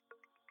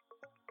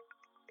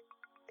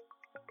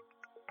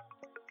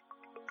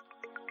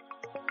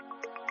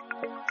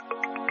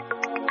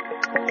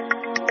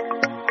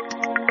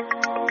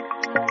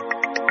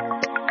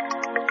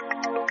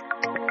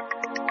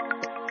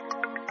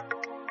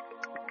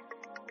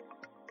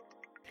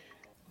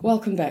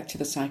Welcome back to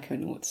the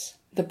Psychonauts,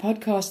 the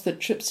podcast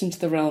that trips into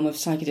the realm of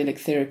psychedelic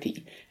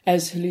therapy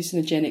as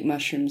hallucinogenic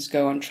mushrooms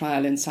go on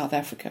trial in South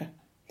Africa.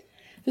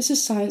 This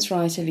is science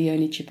writer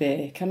Leonie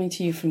Joubert coming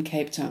to you from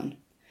Cape Town.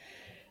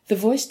 The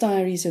voice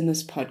diaries in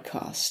this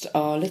podcast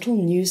are little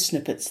news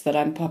snippets that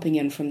I'm popping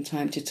in from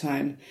time to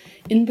time,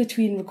 in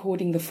between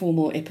recording the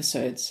formal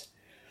episodes.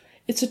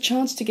 It's a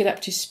chance to get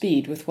up to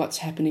speed with what's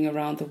happening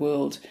around the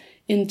world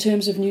in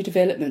terms of new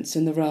developments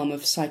in the realm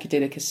of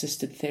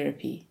psychedelic-assisted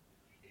therapy.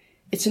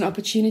 It's an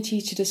opportunity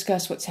to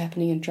discuss what's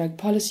happening in drug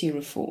policy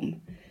reform,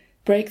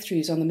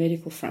 breakthroughs on the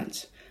medical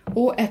front,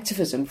 or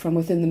activism from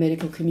within the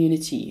medical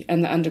community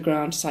and the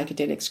underground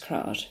psychedelics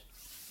crowd.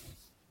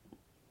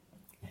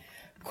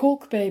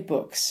 Kalk Bay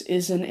Books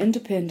is an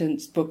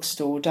independent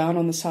bookstore down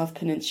on the South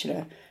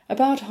Peninsula,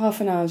 about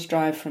half an hour's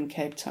drive from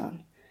Cape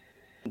Town.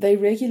 They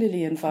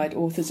regularly invite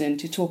authors in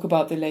to talk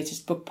about their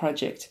latest book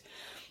project,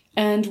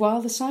 and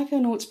while the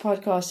Psychonauts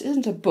podcast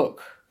isn't a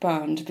book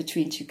bound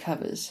between two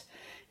covers,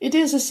 it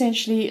is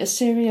essentially a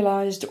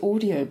serialised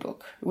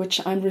audiobook,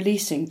 which I'm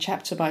releasing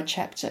chapter by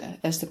chapter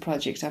as the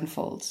project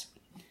unfolds.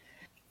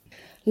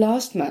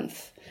 Last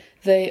month,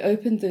 they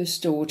opened their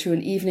store to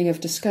an evening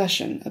of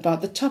discussion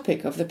about the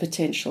topic of the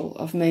potential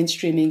of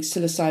mainstreaming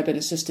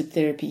psilocybin-assisted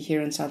therapy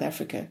here in South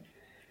Africa.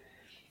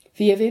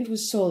 The event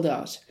was sold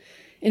out.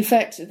 In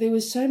fact, there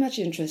was so much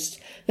interest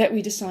that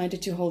we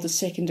decided to hold a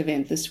second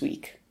event this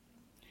week.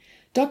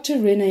 Dr.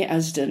 Rene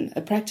Usdin,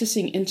 a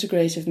practicing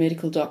integrative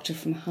medical doctor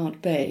from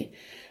Kalk Bay,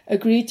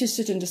 agreed to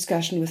sit in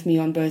discussion with me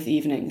on both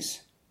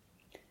evenings.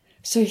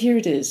 So here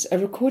it is, a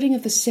recording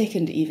of the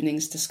second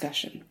evening's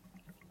discussion.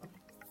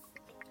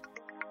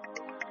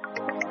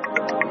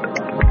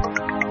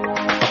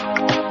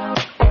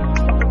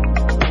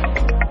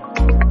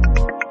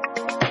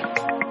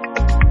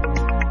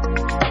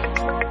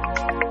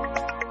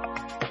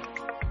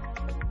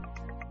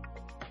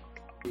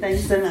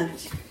 Thanks so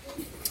much.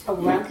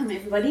 Welcome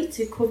everybody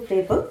to Kalk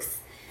Bay Books,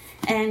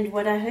 and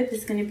what I hope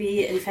is going to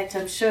be, in fact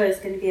I'm sure is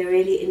going to be a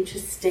really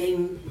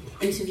interesting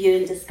interview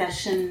and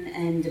discussion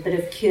and a bit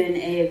of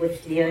Q&A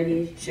with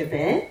Leonie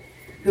Joubert,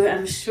 who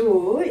I'm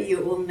sure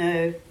you all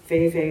know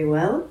very, very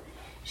well.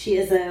 She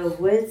is a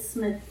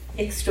wordsmith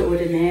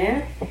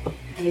extraordinaire,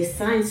 a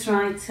science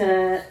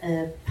writer,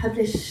 a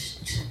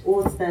published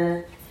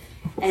author,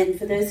 and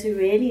for those who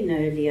really know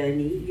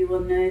Leonie, you will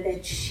know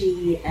that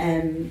she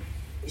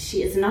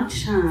is not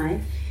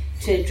shy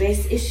to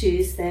address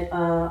issues that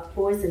are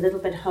always a little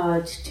bit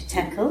hard to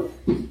tackle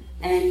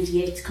and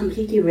yet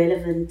completely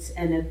relevant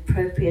and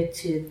appropriate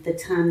to the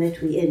time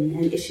that we're in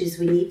and issues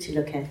we need to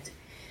look at.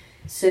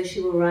 So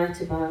she will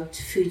write about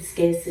food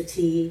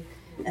scarcity,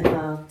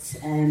 about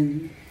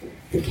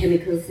the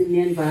chemicals in the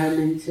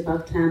environment,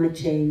 about climate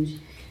change,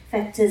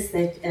 factors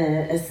that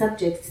are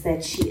subjects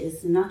that she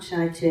is not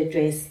shy to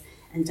address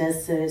and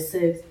does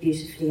so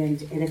beautifully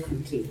and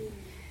eloquently.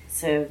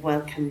 So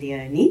welcome,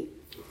 Leonie.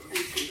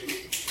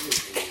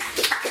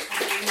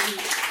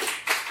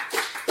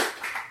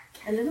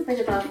 A little bit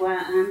about why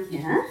I'm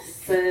here.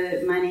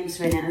 So my name's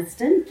Rene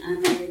Usdin.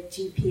 I'm a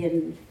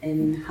GP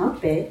in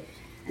Kalk Bay,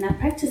 and I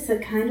practice a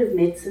kind of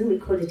medicine, we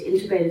call it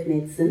integrative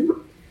medicine,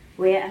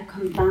 where I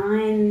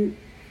combine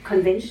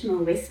conventional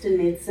Western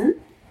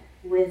medicine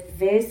with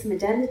various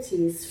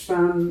modalities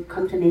from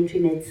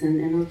complementary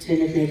medicine and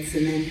alternative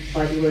medicine and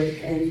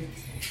bodywork and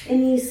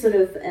any sort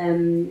of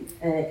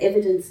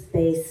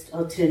evidence-based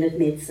alternative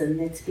medicine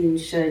that's been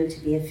shown to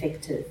be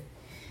effective.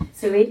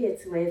 So really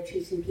it's a way of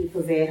treating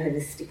people very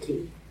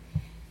holistically.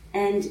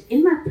 And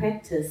in my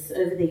practice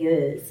over the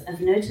years,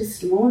 I've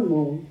noticed more and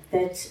more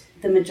that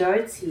the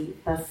majority,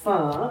 by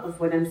far, of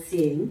what I'm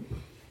seeing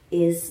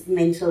is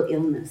mental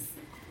illness.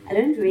 I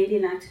don't really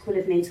like to call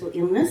it mental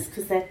illness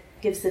because that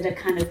gives it a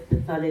kind of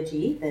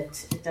pathology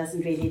that it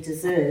doesn't really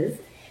deserve.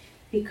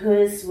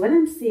 Because what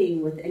I'm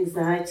seeing with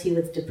anxiety,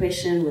 with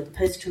depression, with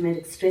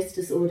post-traumatic stress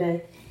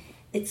disorder,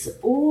 it's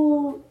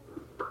all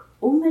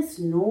almost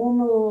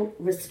normal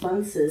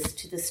responses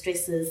to the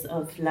stresses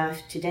of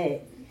life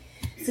today.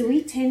 So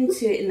we tend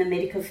to, in the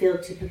medical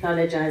field, to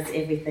pathologize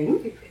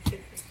everything.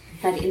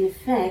 But in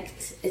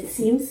fact, it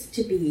seems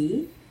to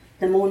be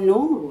the more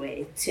normal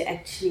way to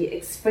actually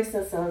express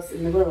ourselves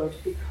in the world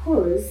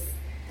because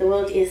the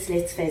world is,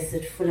 let's face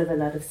it, full of a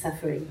lot of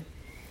suffering.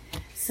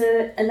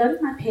 So a lot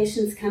of my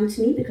patients come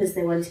to me because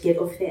they want to get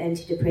off their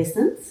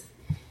antidepressants.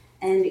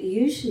 And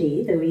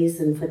usually the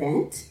reason for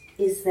that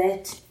is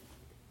that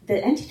the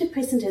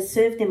antidepressant has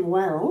served them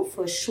well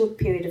for a short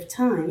period of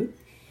time,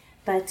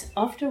 but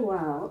after a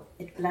while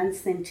it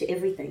blunts them to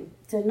everything.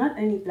 So it not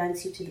only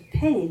blunts you to the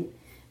pain,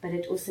 but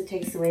it also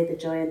takes away the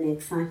joy and the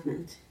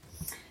excitement.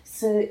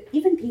 So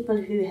even people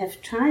who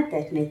have tried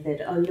that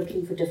method are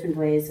looking for different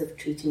ways of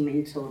treating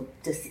mental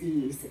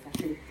dis-ease, if I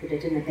can put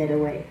it in a better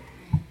way.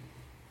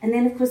 And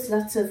then, of course,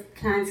 lots of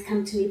clients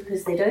come to me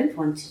because they don't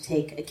want to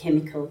take a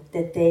chemical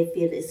that they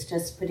feel is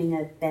just putting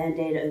a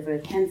Band-Aid over a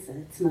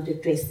cancer. It's not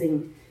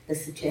addressing the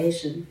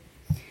situation.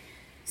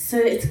 So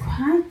it's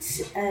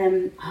quite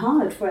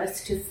hard for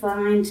us to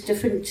find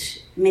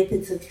different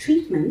methods of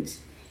treatment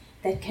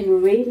that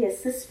can really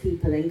assist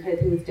people in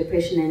coping with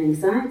depression and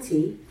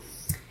anxiety,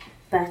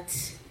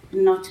 but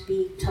not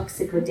be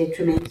toxic or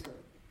detrimental.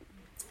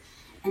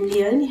 And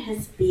Leonie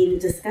has been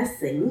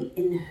discussing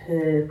in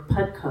her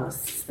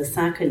podcasts, the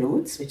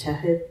Psychonauts, which I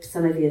hope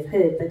some of you have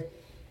heard, but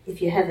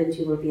if you haven't,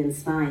 you will be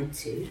inspired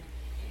to.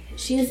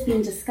 She has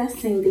been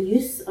discussing the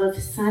use of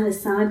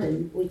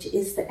psilocybin, which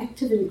is the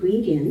active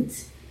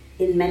ingredient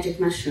in magic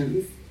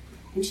mushrooms.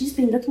 And she's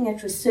been looking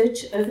at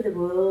research over the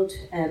world,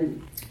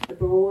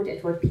 abroad,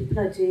 at what people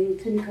are doing,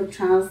 clinical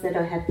trials that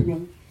are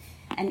happening.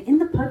 And in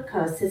the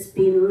podcast has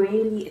been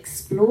really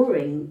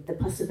exploring the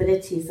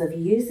possibilities of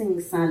using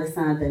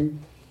psilocybin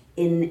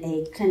in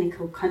a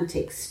clinical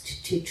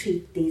context to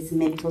treat these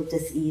mental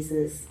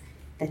diseases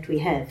that we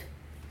have.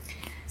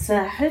 So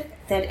I hope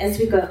that as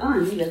we go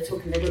on, we'll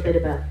talk a little bit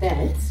about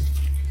that.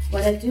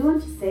 What I do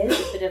want to say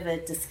is a bit of a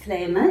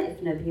disclaimer,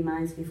 if nobody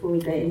minds, before we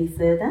go any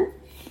further,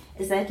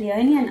 is that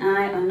Leonie and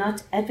I are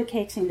not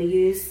advocating the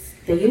use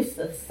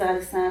of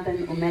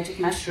psilocybin or magic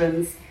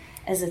mushrooms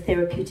as a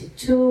therapeutic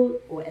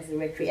tool or as a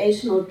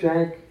recreational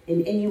drug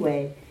in any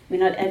way. We're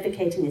not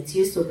advocating its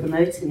use or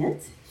promoting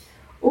it.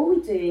 All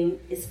we're doing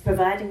is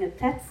providing a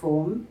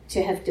platform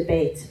to have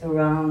debate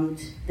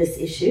around this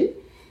issue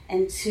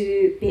and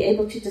to be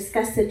able to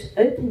discuss it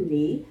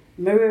openly,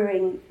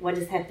 mirroring what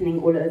is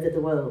happening all over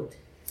the world.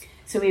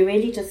 So we're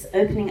really just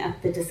opening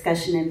up the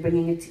discussion and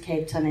bringing it to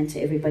Cape Town and to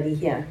everybody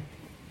here.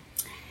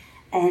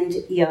 And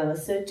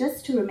so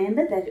just to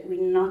remember that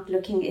we're not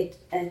looking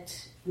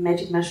at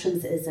magic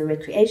mushrooms as a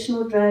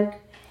recreational drug,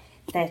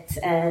 that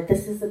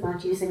this is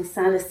about using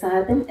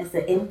psilocybin as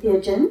an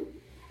entheogen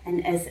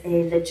and as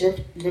a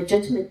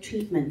legitimate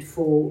treatment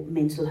for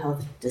mental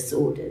health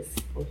disorders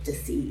or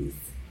disease.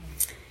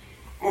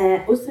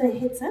 Also a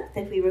heads up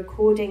that we're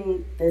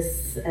recording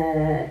this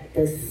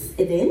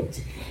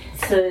event,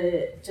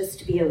 so just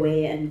to be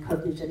aware and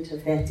cognizant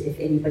of that if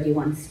anybody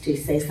wants to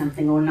say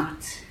something or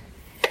not.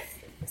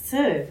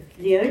 So,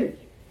 Leonie,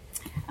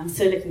 I'm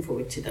so looking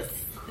forward to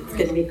this. It's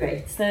going to be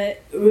great. So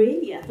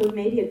really, I thought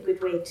maybe a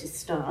good way to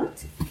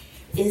start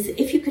is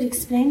if you could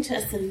explain to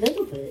us a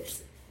little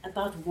bit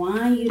about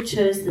why you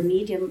chose the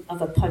medium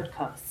of a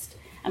podcast.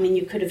 I mean,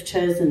 you could have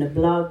chosen a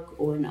blog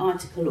or an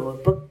article or a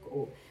book,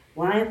 or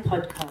why a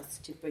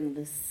podcast to bring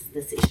this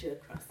issue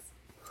across?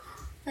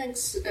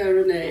 Thanks,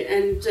 Rene,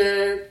 and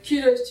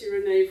kudos to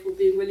Rene for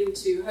being willing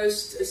to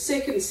host a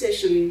second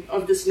session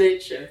of this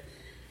nature.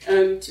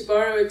 To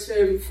borrow a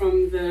term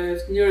from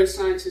the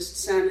neuroscientist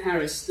Sam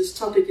Harris, this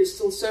topic is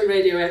still so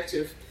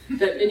radioactive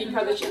that many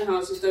publishing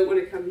houses don't want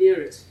to come near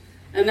it.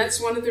 And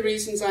that's one of the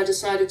reasons I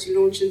decided to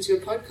launch into a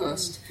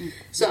podcast.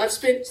 So I've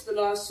spent the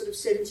last sort of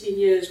 17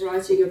 years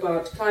writing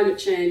about climate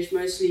change,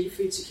 mostly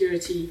food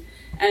security.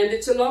 And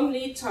it's a long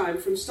lead time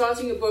from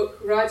starting a book,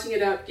 writing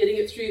it up, getting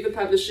it through the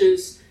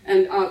publishers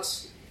and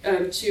out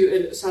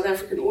to a South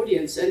African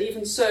audience. And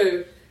even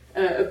so,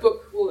 a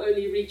book will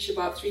only reach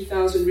about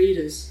 3,000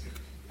 readers.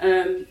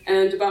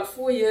 And about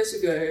 4 years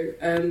ago,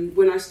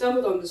 when I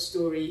stumbled on the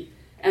story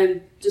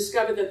and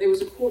discovered that there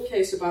was a court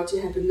case about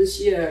to happen this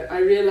year, I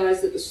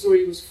realized that the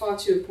story was far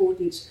too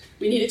important.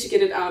 We needed to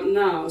get it out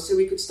now so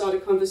we could start a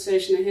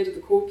conversation ahead of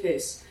the court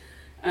case.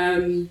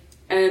 And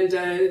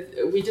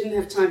we didn't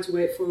have time to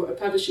wait for a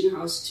publishing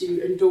house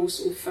to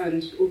endorse or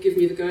fund or give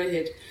me the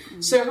go-ahead.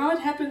 So how it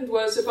happened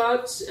was it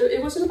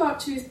was in about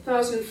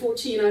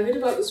 2014, I heard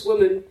about this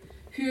woman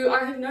who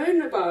I had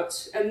known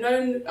about, and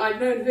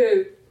I'd known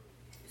her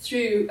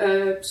through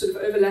sort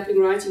of overlapping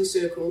writing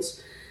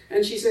circles,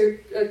 and she's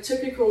a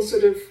typical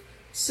sort of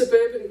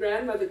suburban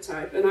grandmother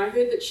type, and I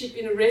heard that she'd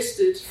been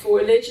arrested for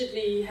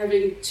allegedly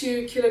having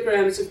 2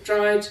 kilograms of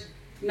dried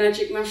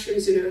magic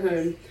mushrooms in her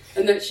home,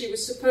 and that she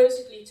was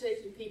supposedly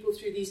taking people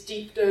through these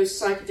deep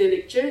dose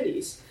psychedelic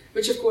journeys,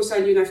 which of course I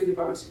knew nothing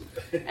about.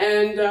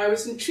 And I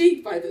was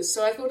intrigued by this,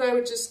 so I thought I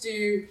would just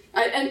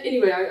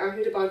I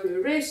heard about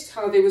her arrest,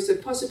 how there was a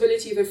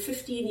possibility of a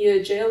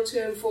 15-year jail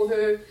term for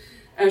her.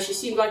 She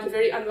seemed like a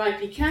very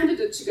unlikely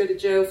candidate to go to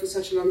jail for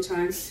such a long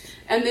time.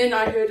 And then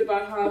I heard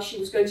about how she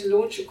was going to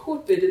launch a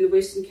court bid in the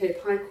Western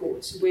Cape High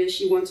Court, where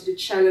she wanted to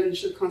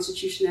challenge the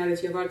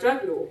constitutionality of our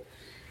drug law,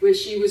 where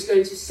she was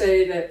going to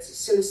say that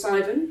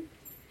psilocybin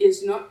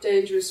is not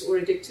dangerous or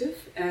addictive,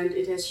 and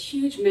it has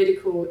huge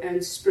medical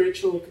and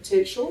spiritual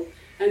potential,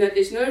 and that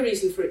there's no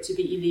reason for it to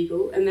be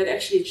illegal, and that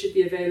actually it should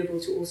be available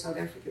to all South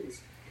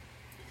Africans.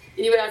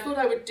 Anyway, I thought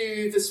I would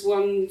do this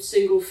one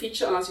single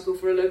feature article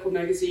for a local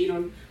magazine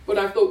on what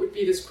I thought would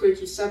be this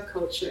quirky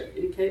subculture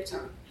in Cape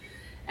Town.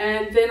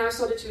 And then I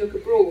started to look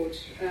abroad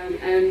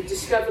and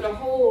discovered a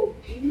whole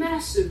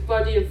massive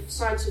body of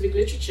scientific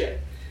literature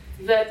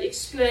that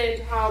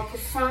explained how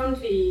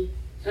profoundly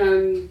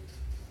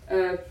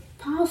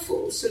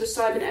powerful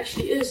psilocybin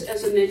actually is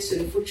as a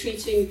medicine for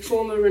treating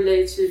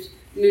trauma-related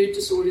mood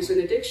disorders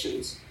and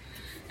addictions.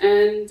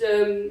 And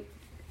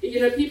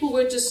people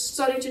were just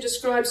starting to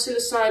describe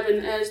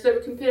psilocybin as they were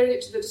comparing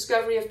it to the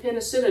discovery of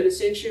penicillin a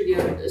century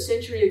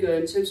ago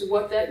in terms of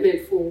what that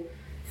meant for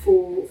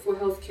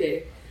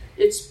healthcare.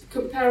 It's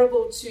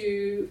comparable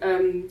to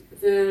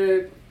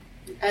the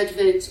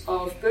advent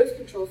of birth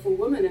control for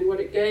women and what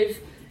it gave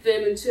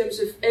them in terms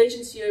of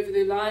agency over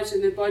their lives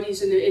and their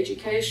bodies and their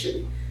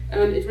education.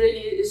 It really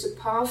is a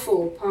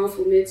powerful,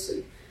 powerful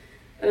medicine.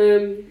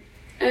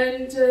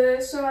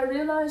 So I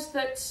realized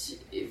that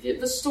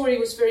the story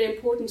was very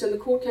important, and the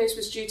court case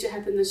was due to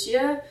happen this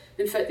year.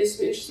 In fact, there's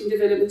some interesting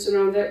developments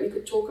around that we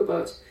could talk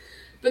about.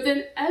 But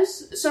then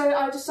so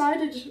I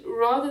decided,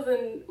 rather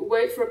than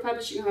wait for a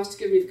publishing house to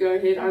give me the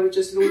go-ahead, I would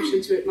just launch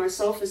into it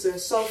myself as a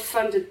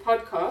self-funded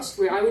podcast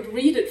where I would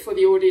read it for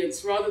the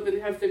audience rather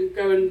than have them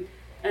go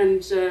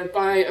and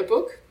buy a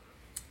book,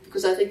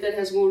 because I think that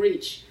has more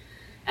reach.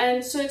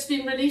 And so it's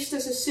been released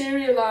as a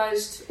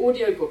serialized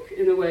audiobook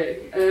in a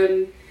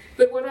way.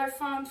 But what I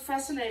found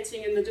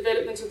fascinating in the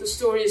development of the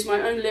story is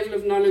my own level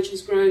of knowledge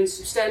has grown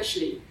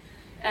substantially.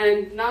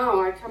 And now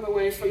I come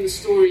away from the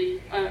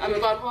story, I'm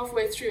about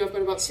halfway through, I've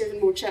got about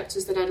 7 more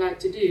chapters that I'd like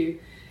to do.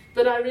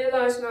 But I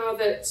realize now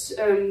that,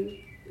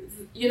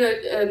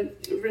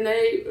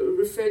 Rene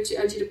referred to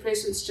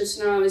antidepressants just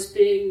now as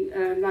being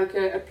like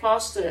a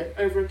plaster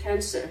over a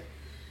cancer.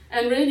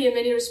 And really, in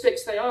many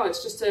respects, they are.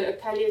 It's just a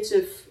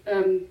palliative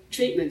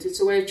treatment.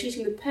 It's a way of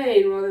treating the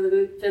pain rather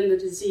than the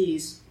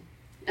disease.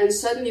 And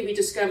suddenly we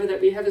discover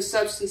that we have a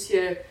substance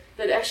here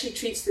that actually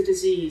treats the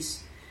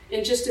disease.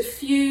 In just a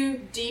few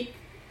deep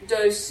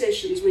dose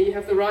sessions where you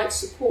have the right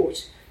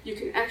support, you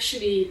can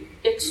actually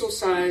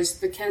exorcise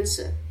the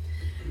cancer.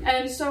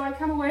 And so I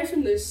come away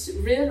from this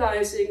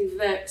realizing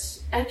that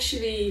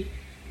actually,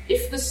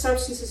 if this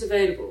substance is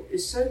available,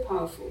 is so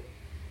powerful,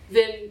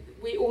 then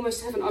we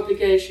almost have an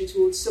obligation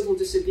towards civil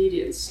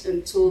disobedience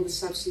until the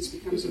substance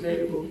becomes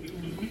available.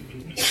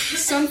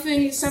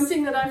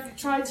 Something that I've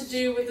tried to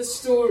do with the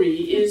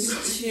story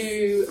is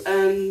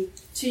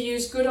to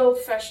use good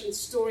old-fashioned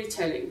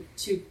storytelling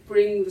to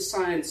bring the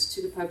science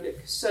to the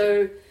public.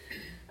 So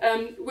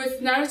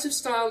with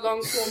narrative-style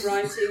long-form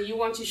writing, you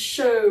want to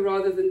show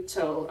rather than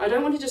tell. I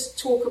don't want to just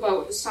talk about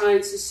what the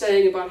science is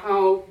saying about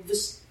how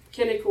this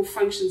chemical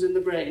functions in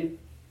the brain.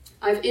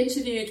 I've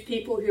interviewed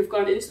people who have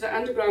gone into the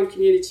underground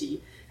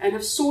community and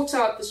have sought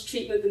out this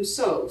treatment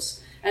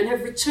themselves and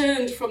have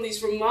returned from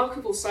these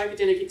remarkable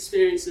psychedelic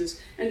experiences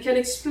and can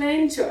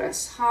explain to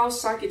us how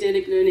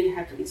psychedelic learning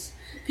happens.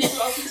 People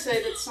often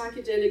say that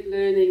psychedelic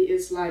learning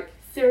is like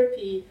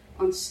therapy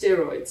on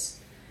steroids.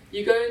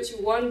 You go into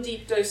one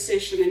deep dose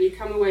session and you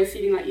come away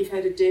feeling like you've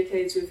had a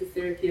decade's worth of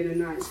therapy in a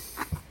night.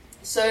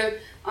 So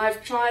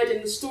I've tried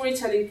in the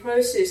storytelling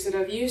process that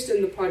I've used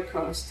in the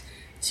podcast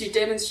to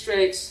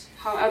demonstrate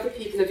how other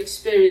people have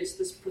experienced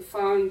this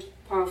profound,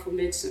 powerful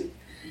medicine.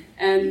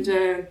 And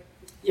let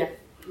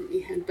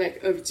me hand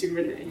back over to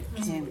Rene.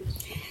 Yeah.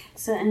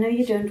 So I know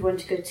you don't want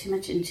to go too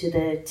much into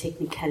the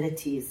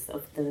technicalities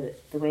of the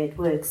way it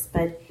works,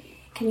 but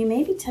can you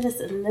maybe tell us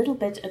a little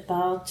bit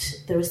about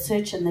the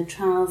research and the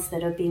trials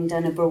that are being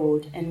done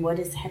abroad and what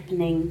is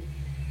happening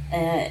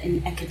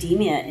in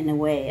academia in a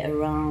way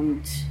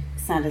around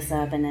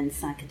psilocybin and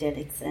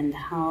psychedelics, and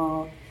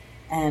how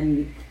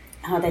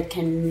that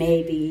can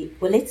maybe...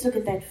 Well, let's look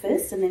at that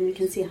first, and then we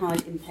can see how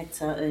it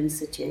impacts our own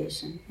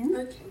situation.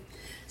 Yeah? Okay.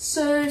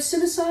 So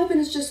psilocybin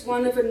is just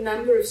one of a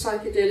number of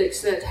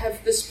psychedelics that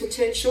have this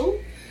potential.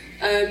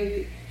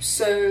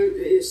 So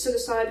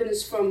psilocybin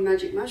is from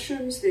magic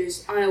mushrooms.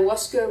 There's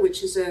ayahuasca,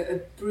 which is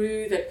a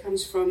brew that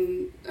comes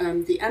from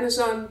the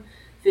Amazon.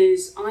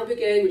 There's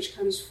ibogaine, which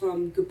comes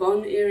from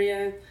Gabon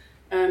area.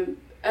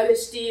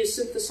 LSD is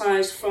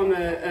synthesized from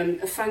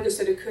a fungus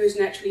that occurs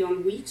naturally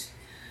on wheat.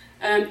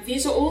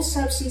 These are all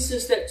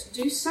substances that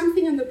do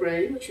something in the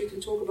brain, which we can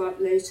talk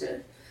about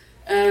later,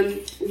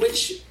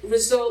 which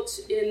result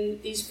in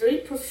these very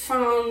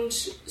profound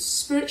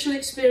spiritual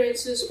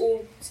experiences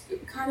or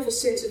kind of a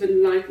sense of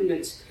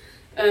enlightenment.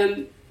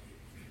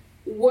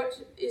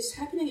 What is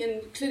happening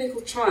in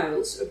clinical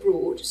trials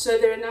abroad, so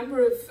there are a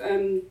number of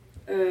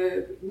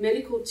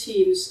medical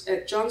teams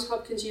at Johns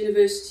Hopkins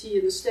University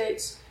in the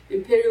States,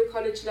 Imperial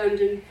College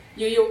London,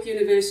 New York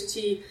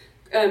University,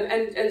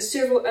 and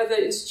several other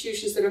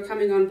institutions that are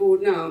coming on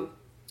board now.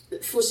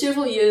 For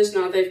several years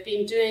now, they've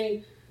been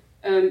doing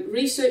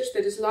research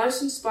that is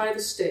licensed by the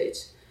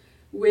state,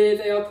 where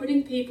they are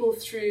putting people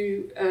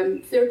through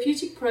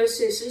therapeutic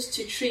processes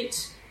to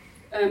treat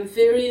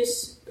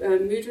various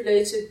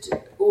mood-related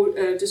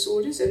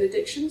disorders and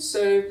addictions.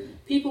 So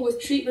people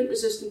with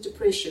treatment-resistant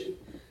depression,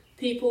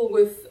 people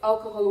with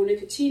alcohol or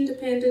nicotine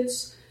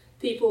dependence,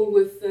 people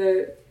with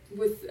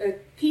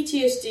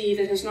PTSD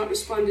that has not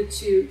responded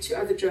to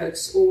other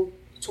drugs or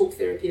talk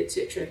therapy,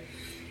 etc.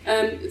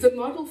 The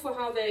model for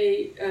how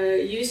they are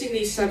using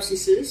these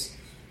substances,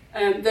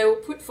 they will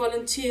put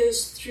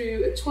volunteers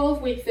through a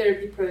 12-week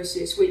therapy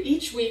process where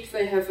each week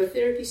they have a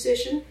therapy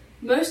session.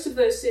 Most of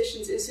those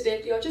sessions,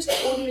 incidentally, are just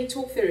ordinary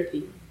talk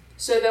therapy.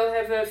 So they'll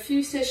have a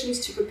few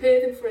sessions to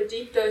prepare them for a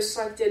deep dose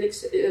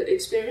psychedelic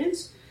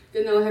experience.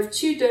 Then they'll have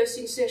 2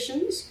 dosing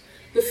sessions.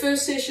 The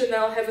first session,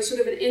 they'll have a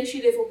sort of an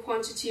entry-level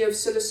quantity of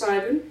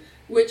psilocybin,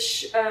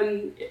 which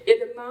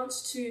it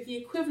amounts to the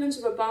equivalent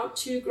of about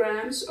 2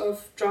 grams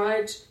of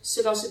dried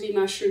psilocybe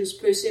mushrooms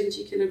per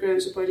 70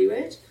 kilograms of body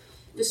weight.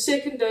 The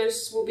second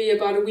dose will be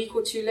about a week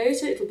or two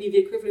later. It will be the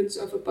equivalent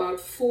of about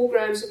 4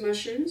 grams of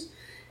mushrooms.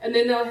 And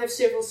then they'll have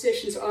several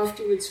sessions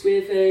afterwards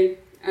where they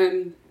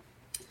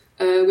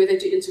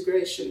do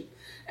integration.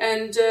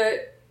 And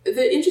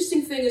the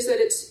interesting thing is that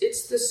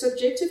it's the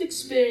subjective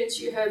experience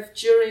you have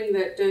during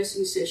that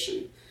dosing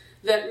session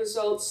that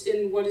results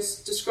in what is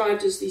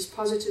described as these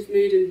positive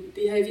mood and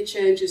behavior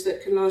changes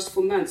that can last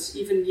for months,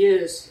 even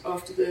years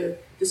after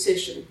the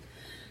session.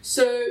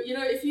 So,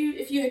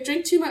 if you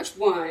drink too much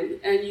wine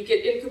and you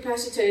get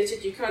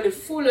incapacitated, you kind of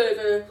fall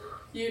over,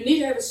 you need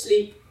to have a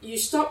sleep, you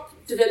stop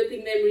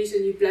developing memories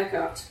and you black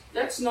out.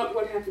 That's not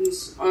what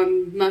happens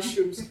on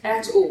mushrooms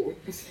at all.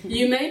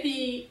 You may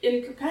be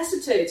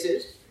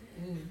incapacitated,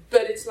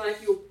 but it's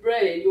like your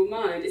brain, your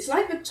mind. It's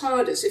like the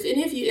TARDIS. If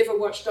any of you ever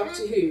watched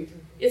Doctor Who,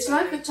 it's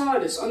like the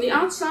TARDIS. On the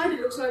outside, it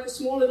looks like a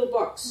small little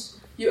box.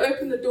 You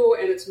open the door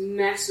and it's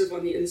massive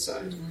on the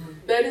inside.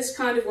 That is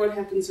kind of what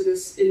happens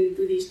in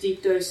these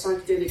deep dose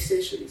psychedelic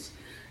sessions.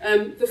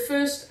 The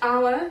first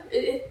hour,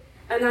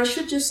 and I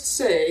should just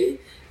say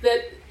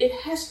that it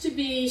has to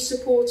be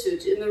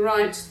supported in the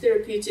right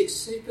therapeutic,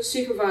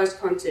 supervised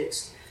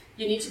context.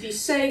 You need to be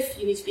safe,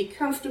 you need to be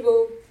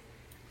comfortable.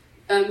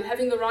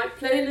 Having the right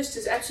playlist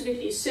is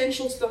absolutely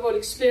essential to the whole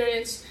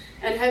experience,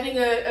 and having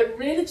a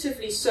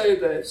relatively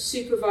sober,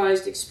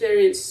 supervised,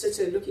 experienced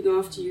sitter looking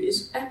after you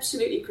is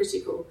absolutely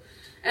critical.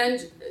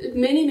 And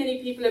many,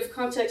 many people have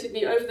contacted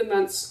me over the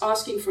months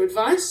asking for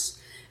advice,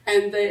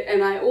 and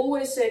I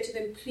always say to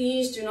them,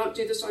 please do not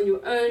do this on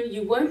your own.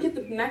 You won't get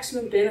the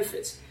maximum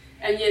benefit,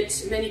 and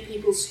yet many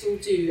people still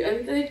do,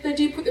 and they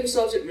do put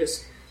themselves at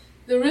risk.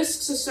 The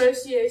risks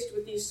associated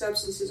with these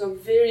substances are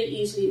very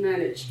easily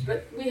managed,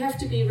 but we have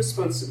to be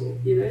responsible,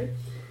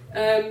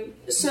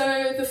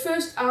 So the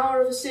first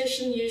hour of a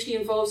session usually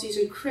involves these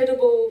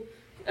incredible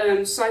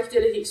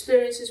psychedelic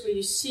experiences where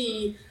you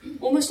see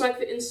almost like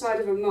the inside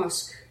of a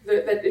mosque,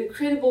 that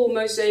incredible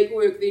mosaic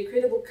work, the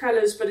incredible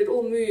colors, but it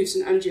all moves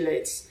and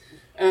undulates.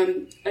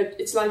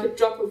 It's like a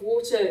drop of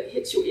water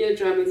hits your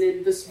eardrum and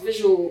then this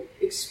visual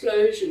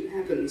explosion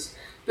happens.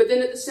 But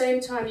then at the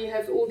same time you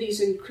have all these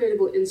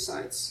incredible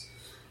insights.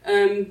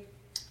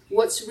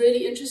 What's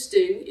really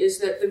interesting is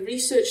that the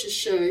research has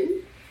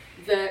shown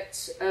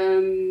that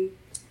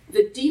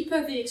the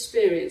deeper the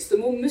experience, the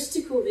more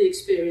mystical the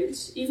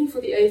experience, even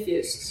for the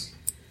atheists,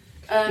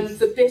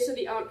 the better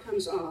the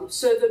outcomes are.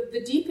 So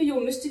the deeper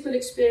your mystical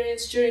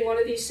experience during one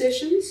of these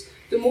sessions,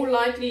 the more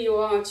likely you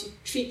are to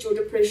treat your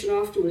depression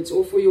afterwards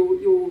or for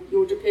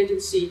your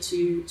dependency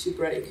to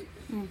break.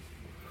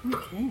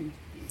 Okay.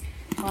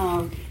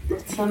 Wow,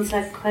 that sounds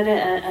like quite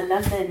a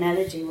lovely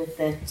analogy with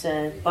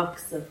that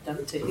box of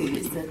Doctor Who.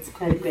 That's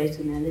quite a great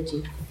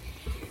analogy.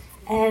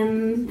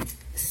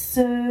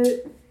 So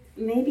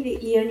maybe,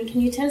 Leonie,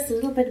 can you tell us a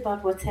little bit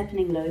about what's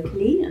happening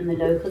locally in the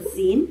local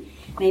scene?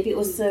 Maybe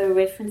also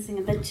referencing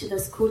a bit to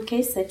this court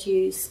case that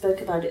you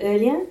spoke about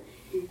earlier,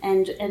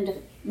 and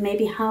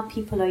maybe how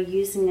people are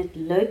using it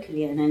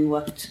locally and in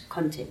what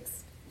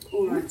context.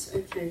 All right,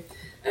 okay.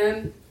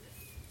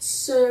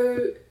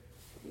 So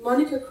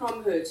Monica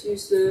Cromholt,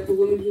 who's the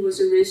woman who was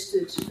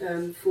arrested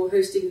for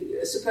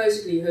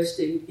supposedly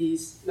hosting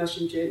these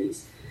mushroom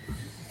journeys,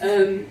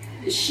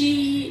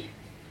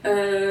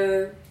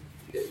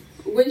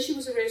 when she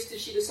was arrested,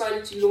 she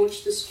decided to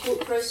launch this court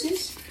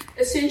process.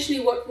 Essentially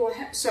what will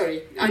happen...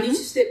 Sorry, I need to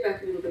step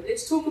back a little bit.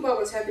 Let's talk about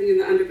what's happening in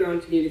the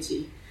underground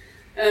community.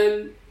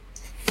 The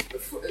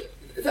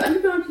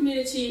underground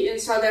community in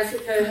South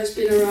Africa has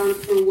been around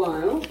for a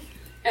while,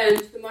 and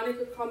the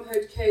Monica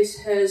Cromholt case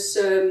has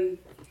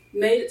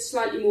made it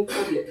slightly more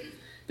public.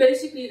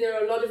 Basically, there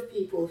are a lot of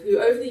people who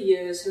over the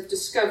years have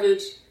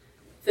discovered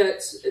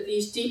that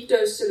these deep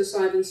dose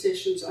psilocybin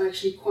sessions are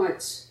actually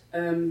quite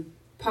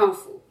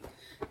powerful.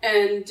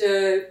 And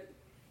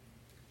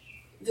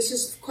this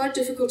is quite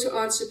difficult to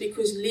answer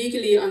because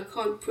legally I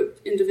can't put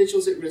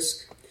individuals at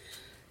risk.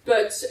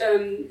 But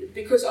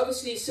because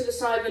obviously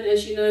psilocybin,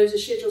 as you know, is a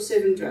Schedule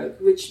 7 drug,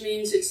 which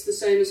means it's the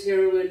same as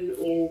heroin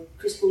or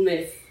crystal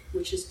meth,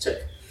 which is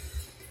TIC.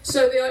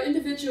 So there are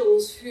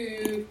individuals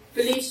who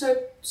believe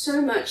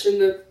so much in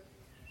the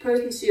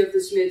potency of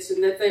this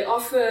medicine that they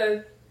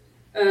offer,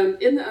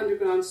 in the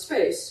underground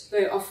space,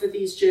 they offer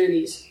these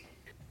journeys.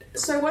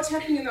 So what's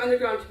happening in the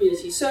underground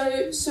community?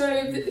 So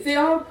there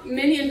are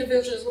many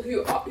individuals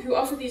who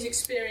offer these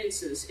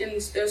experiences in a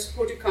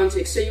supported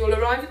context. So you will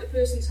arrive at the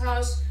person's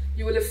house,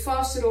 you will have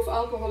fasted off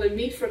alcohol and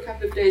meat for a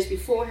couple of days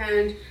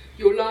beforehand,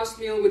 your last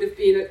meal would have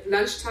been at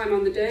lunchtime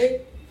on the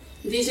day.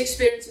 These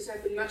experiences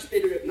happen much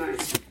better at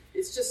night.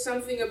 It's just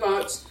something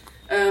about,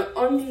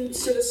 on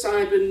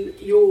psilocybin,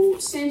 your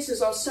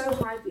senses are so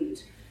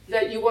heightened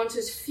that you want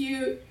as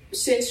few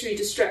sensory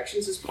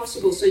distractions as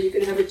possible so you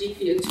can have a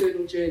deeply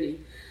internal journey.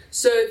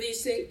 So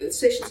these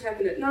sessions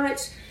happen at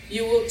night.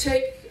 You will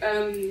take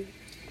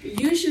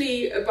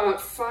usually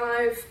about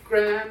 5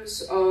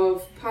 grams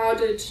of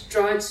powdered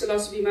dried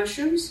psilocybe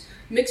mushrooms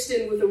mixed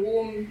in with a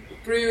warm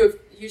brew of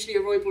usually a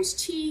rooibos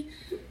tea.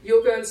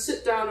 You'll go and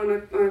sit down on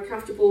a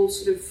comfortable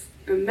sort of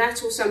a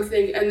mat or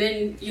something, and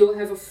then you'll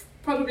have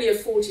probably a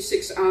 4 to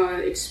 6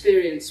 hour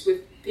experience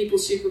with people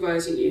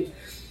supervising you.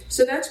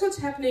 So that's what's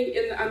happening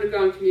in the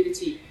underground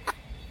community.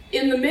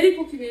 In the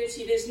medical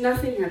community, there's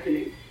nothing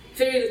happening,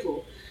 very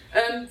little.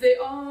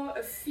 There are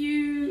a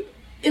few,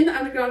 in the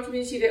underground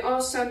community, there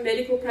are some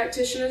medical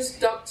practitioners,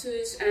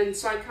 doctors and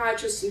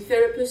psychiatrists and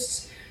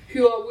therapists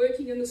who are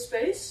working in the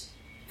space.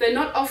 They're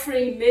not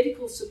offering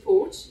medical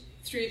support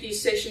through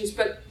these sessions,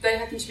 but they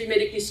happen to be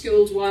medically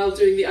skilled while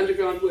doing the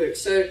underground work.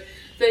 So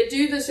they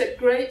do this at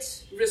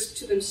great risk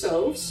to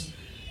themselves.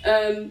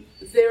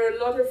 There are a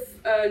lot of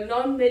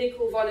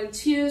non-medical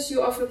volunteers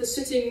who offer the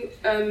sitting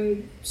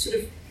sort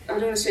of, I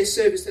don't want to say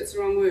service, that's the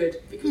wrong word,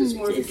 because it's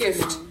more of a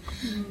gift.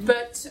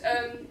 But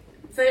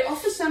they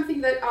offer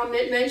something that our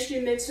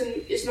mainstream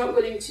medicine is not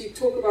willing to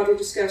talk about or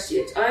discuss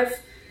yet.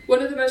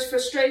 One of the most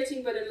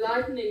frustrating but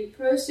enlightening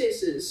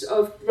processes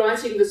of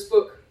writing this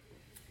book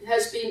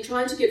has been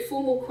trying to get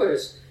formal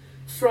quotes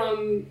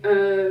from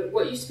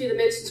what used to be the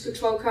Medicines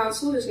Control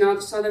Council, is now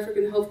the South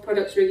African Health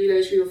Products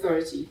Regulatory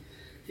Authority,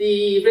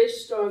 the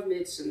Registrar of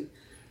Medicine,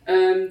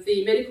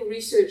 the Medical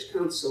Research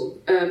Council,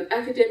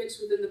 academics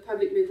within the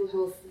public mental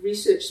health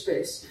research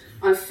space.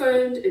 I've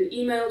phoned and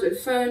emailed and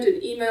phoned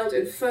and emailed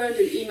and phoned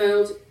and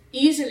emailed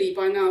easily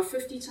by now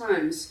 50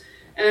 times,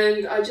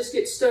 and I just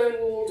get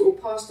stonewalled or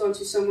passed on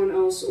to someone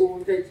else, or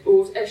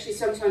actually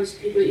sometimes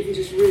people are even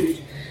just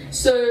rude.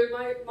 So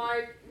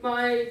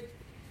my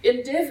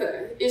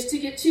endeavour is to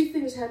get two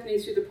things happening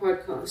through the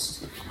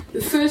podcast.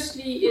 The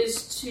firstly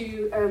is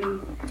to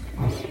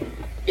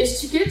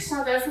get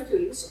South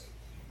Africans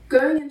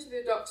going into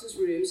their doctors'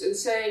 rooms and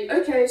saying,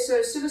 okay,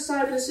 so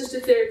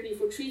psilocybin-assisted therapy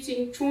for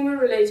treating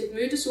trauma-related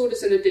mood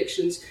disorders and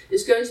addictions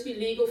is going to be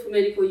legal for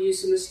medical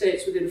use in the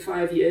States within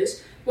 5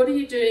 years. What are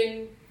you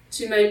doing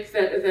to make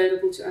that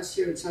available to us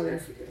here in South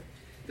Africa?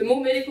 The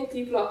more medical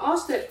people are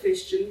asked that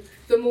question,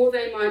 the more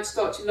they might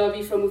start to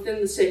lobby from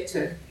within the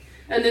sector.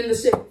 And then the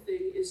second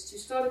thing is to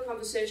start a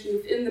conversation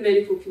within the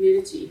medical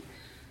community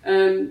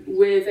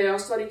where they are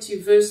starting to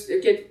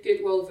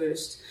get well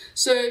versed.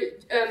 So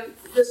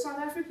the South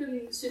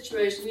African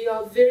situation, we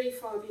are very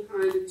far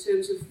behind in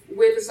terms of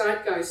where the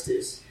zeitgeist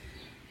is.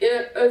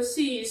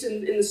 Overseas,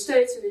 in the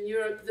States and in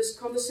Europe, this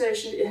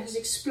conversation has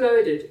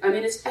exploded. I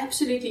mean, it's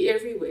absolutely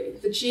everywhere.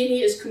 The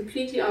genie is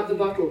completely out of the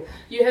bottle.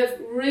 You have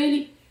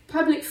really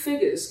public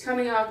figures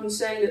coming out and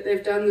saying that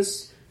they've done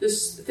this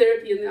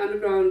therapy in the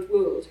underground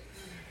world.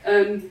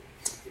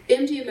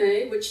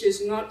 MDMA, which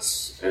is not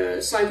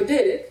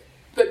psychedelic,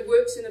 but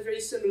works in a very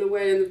similar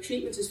way, and the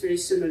treatment is very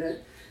similar,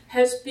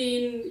 has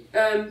been,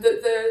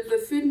 the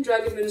Food and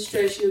Drug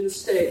Administration in the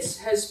States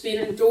has been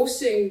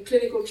endorsing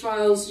clinical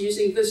trials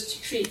using this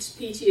to treat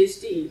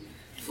PTSD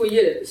for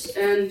years.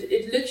 And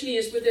it literally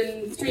is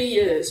within 3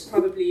 years,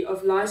 probably,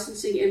 of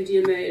licensing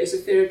MDMA as a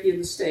therapy in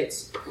the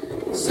States.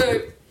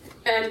 So,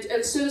 and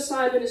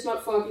psilocybin is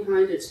not far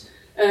behind it.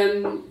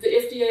 The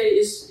FDA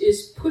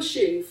is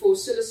pushing for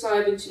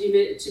psilocybin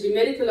to be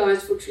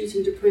medicalized for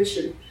treating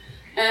depression.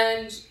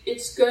 And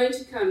it's going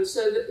to come.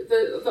 So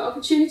the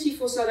opportunity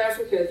for South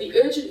Africa, the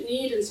urgent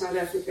need in South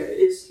Africa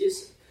is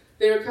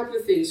there are a couple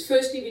of things.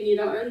 Firstly, we need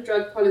our own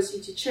drug policy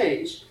to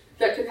change.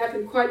 That can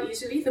happen quite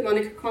easily. The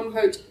Monica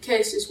Kromhout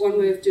case is one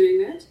way of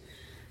doing that.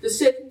 The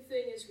second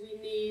thing is we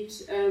need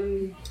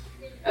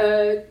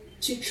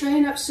to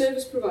train up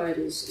service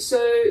providers. So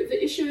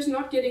the issue is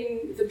not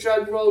getting the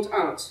drug rolled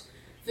out.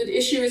 The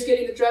issue is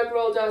getting the drug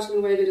rolled out in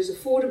a way that is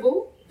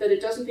affordable, that it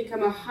doesn't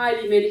become a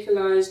highly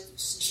medicalized,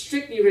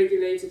 strictly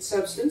regulated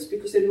substance,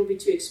 because then it will be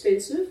too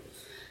expensive.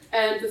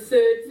 And the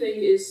third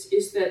thing is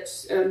that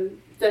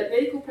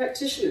medical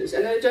practitioners,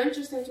 and they don't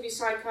just have to be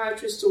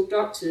psychiatrists or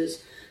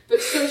doctors,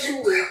 but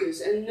social workers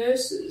and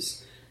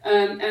nurses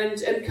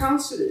and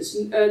counselors,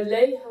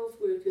 lay health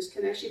workers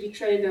can actually be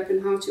trained up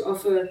in how to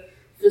offer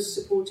this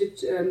supported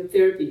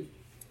therapy.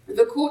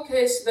 The court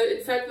case,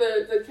 in fact,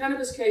 the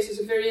cannabis case is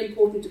a very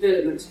important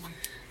development.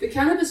 The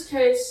cannabis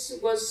case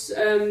was,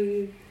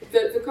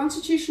 the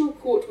Constitutional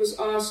Court was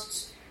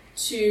asked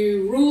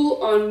to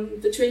rule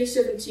on the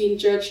 2017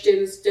 Judge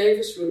Dennis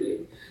Davis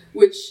ruling,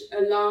 which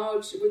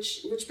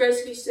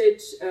basically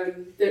said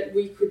that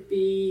we could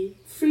be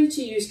free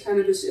to use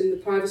cannabis in the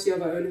privacy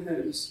of our own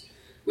homes.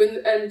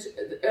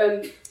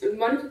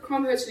 Monica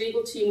Kromhout's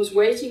legal team was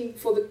waiting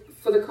for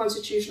the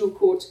Constitutional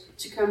Court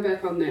to come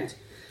back on that.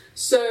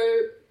 So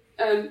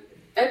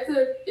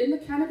in the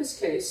cannabis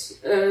case,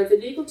 the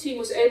legal team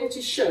was able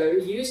to show,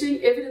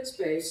 using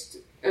evidence-based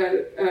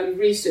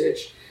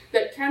research,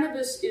 that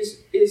cannabis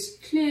is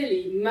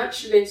clearly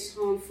much less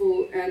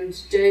harmful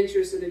and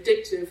dangerous and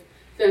addictive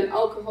than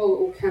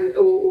alcohol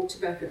or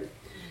tobacco.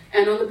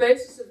 And on the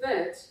basis of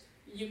that,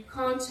 you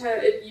can't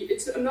have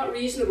it's not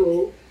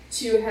reasonable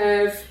to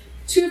have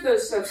two of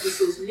those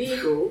substances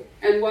legal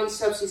and one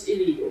substance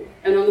illegal.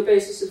 And on the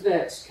basis of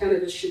that,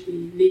 cannabis should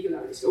be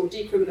legalized or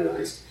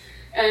decriminalized.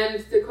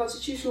 And the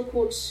Constitutional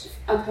Court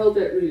upheld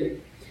that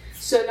ruling.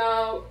 So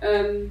now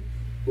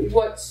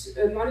what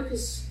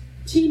Monica's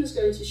team is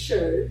going to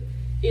show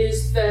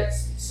is that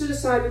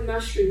psilocybin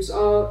mushrooms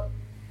are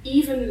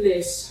even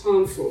less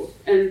harmful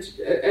and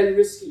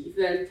risky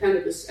than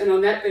cannabis, and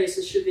on that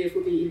basis should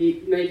therefore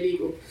be made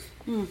legal.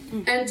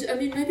 Mm-hmm. And I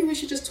mean, maybe we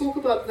should just talk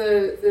about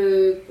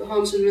the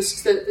harms and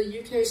risks, the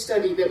UK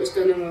study that was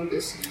done around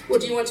this. Or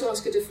do you want to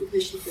ask a different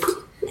question first?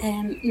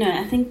 No,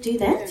 I think do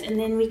that, and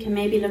then we can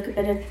maybe look a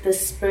bit at the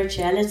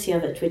spirituality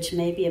of it, which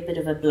may be a bit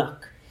of a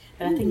block.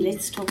 But I think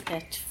let's talk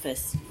that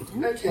first.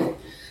 Yeah? Okay.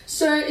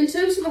 So in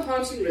terms of the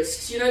harms and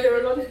risks, there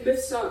are a lot of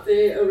myths out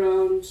there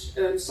around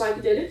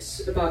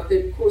psychedelics, about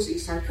them causing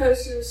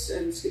psychosis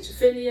and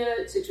schizophrenia,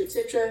 etc.,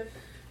 etc.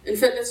 In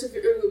fact, that's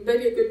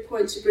maybe a good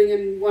point to bring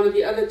in one of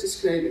the other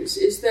disclaimers,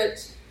 is that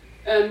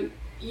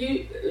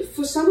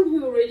for someone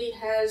who already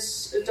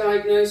has a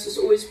diagnosis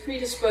or is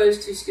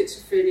predisposed to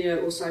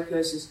schizophrenia or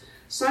psychosis,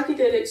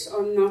 psychedelics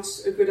are not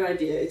a good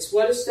idea. It's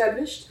well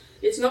established.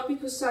 It's not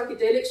because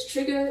psychedelics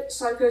trigger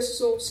psychosis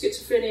or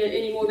schizophrenia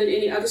any more than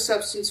any other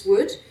substance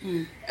would.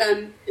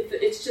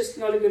 It's just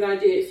not a good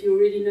idea if you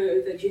already know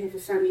that you have a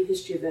family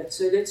history of that.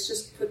 So let's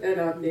just put that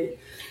out there.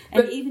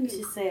 And even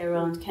to say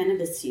around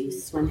cannabis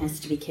use, one has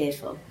to be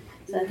careful.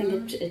 So I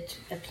think it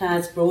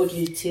applies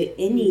broadly to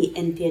any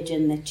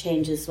entheogen that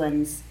changes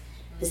one's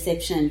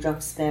perception and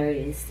drops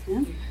barriers.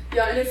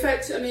 Yeah, and in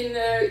fact, I mean,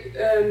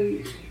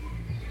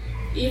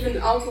 even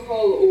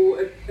alcohol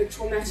or a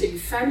traumatic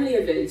family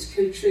event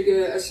can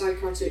trigger a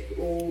psychotic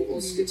or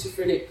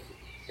schizophrenic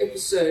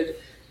episode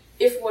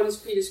if one is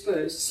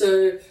predisposed.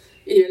 So,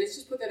 let's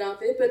just put that out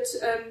there. But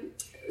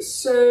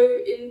so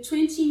in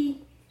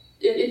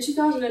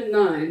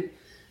 2009,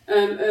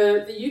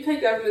 the UK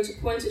government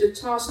appointed a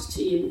task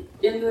team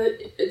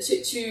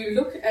to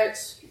look at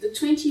the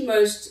 20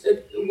 most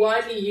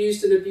widely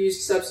used and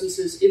abused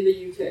substances in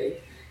the UK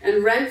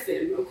and rank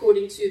them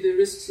according to the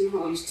risks and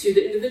harms to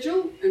the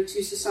individual and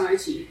to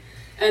society.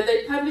 And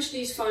they published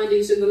these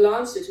findings in the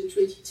Lancet in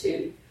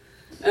 2010.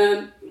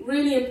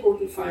 Really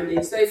important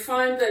findings. They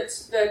find that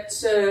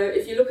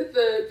if you look at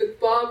the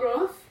bar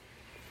graph,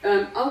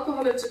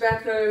 alcohol and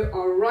tobacco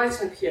are right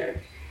up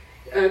here.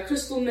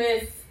 Crystal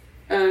meth,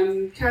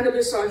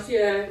 cannabis are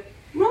here,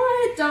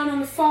 right down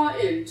on the far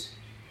end.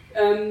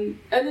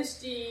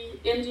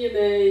 LSD,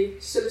 MDMA,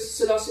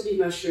 psilocybin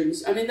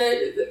mushrooms. I mean,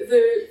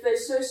 they're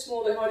so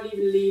small they hardly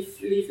even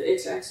leave the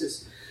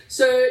x-axis.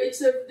 So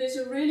there's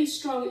a really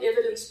strong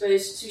evidence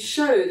base to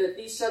show that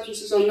these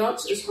substances are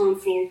not as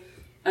harmful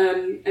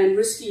and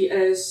risky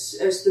as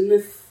the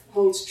myth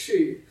holds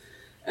true.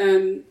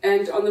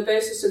 And on the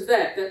basis of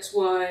that, that's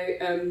why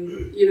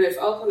if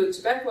alcohol and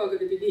tobacco are going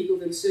to be legal,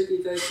 then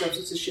certainly those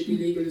substances should be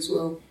legal as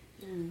well.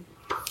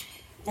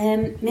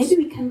 Maybe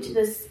we come to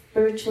the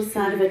spiritual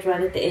side of it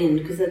right at the end,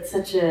 because it's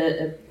such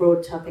a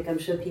broad topic. I'm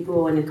sure people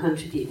will want to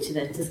contribute to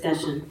that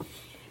discussion.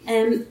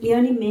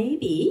 Leonie,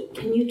 maybe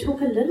can you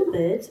talk a little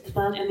bit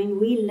about,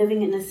 we're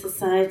living in a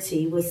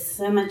society with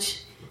so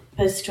much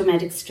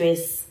post-traumatic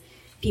stress.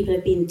 People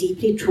have been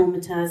deeply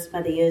traumatized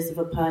by the years of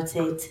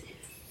apartheid.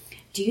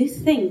 Do you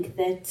think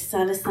that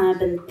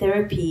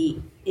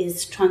psilocybin-therapy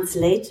is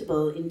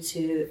translatable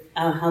into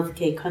our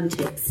healthcare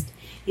context?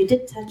 You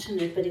did touch on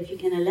it, but if you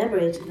can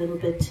elaborate a little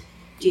bit,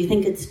 do you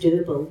think it's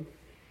doable?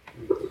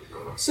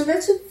 So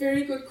that's a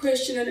very good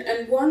question,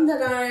 and one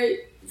that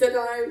I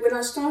when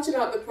I started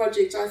out the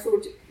project, I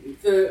thought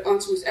the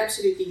answer was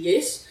absolutely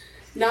yes.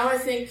 Now I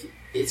think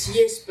it's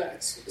yes,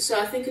 but. So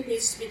I think it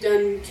needs to be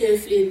done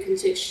carefully and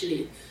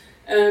contextually.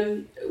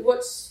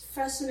 What's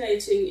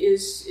fascinating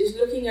is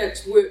looking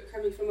at work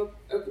coming from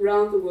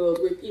around the world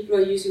where people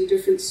are using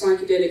different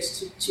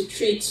psychedelics to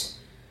treat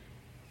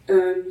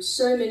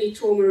so many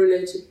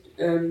trauma-related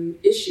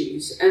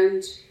issues.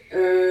 And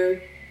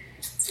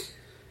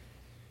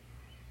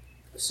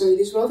sorry,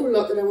 there's rather a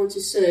lot that I want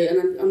to say,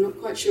 and I'm not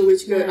quite sure where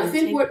to go. No, I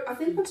think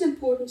what's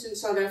important in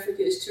South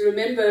Africa is to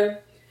remember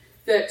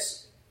that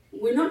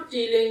we're not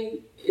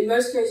dealing, in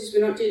most cases,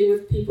 we're not dealing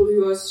with people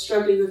who are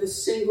struggling with a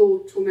single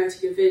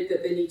traumatic event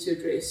that they need to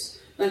address,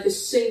 like a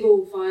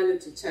single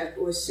violent attack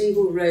or a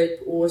single rape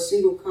or a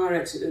single car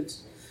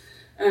accident.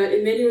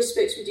 In many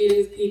respects, we're dealing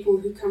with people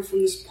who come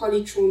from this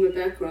polytrauma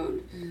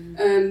background.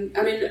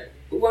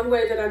 One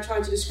way that I try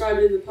to describe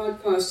it in the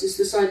podcast is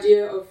this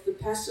idea of the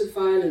passive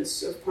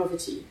violence of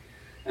poverty.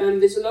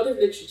 There's a lot of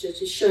literature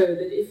to show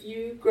that if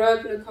you grow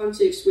up in a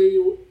context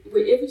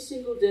where every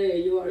single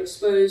day you are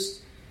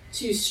exposed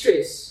to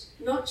stress,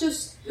 not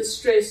just the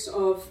stress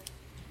of,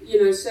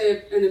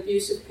 say an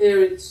abusive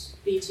parent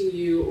beating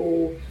you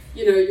or,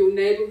 your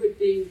neighborhood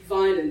being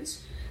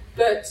violent,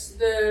 but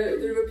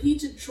the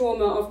repeated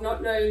trauma of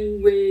not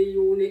knowing where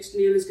your next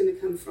meal is going to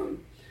come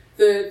from.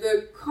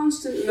 The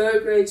constant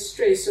low-grade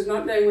stress of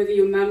not knowing whether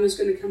your mum is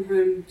going to come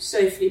home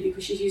safely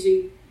because she's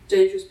using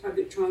dangerous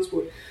public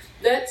transport.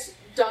 That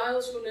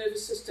dials your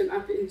nervous system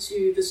up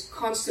into this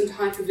constant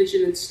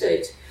hypervigilant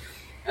state.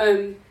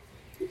 And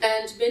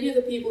many of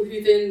the people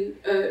who then...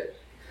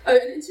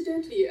 and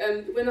incidentally,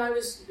 when I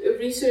was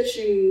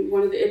researching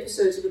one of the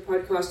episodes of the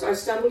podcast, I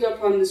stumbled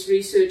upon this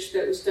research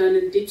that was done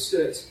in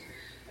Diepsloot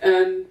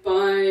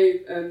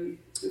by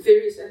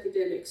various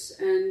academics,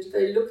 and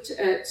they looked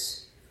at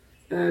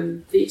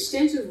the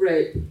extent of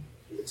rape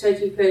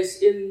taking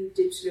place in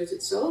Diepsloot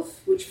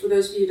itself, which for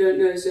those of you who don't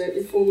know is an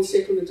informal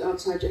settlement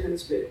outside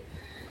Johannesburg.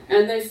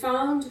 And they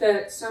found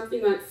that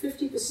something like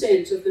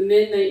 50% of the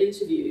men they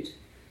interviewed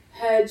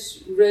had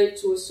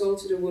raped or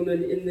assaulted a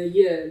woman in the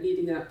year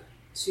leading up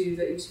to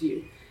the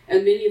interview.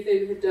 And many of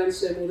them had done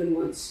so more than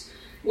once.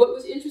 What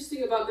was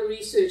interesting about the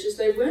research is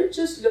they weren't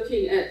just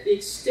looking at the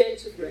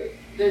extent of rape,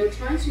 they were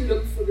trying to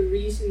look for the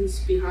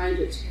reasons behind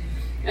it.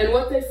 And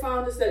what they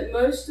found is that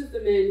most of the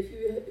men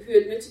who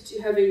admitted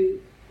to having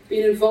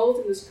been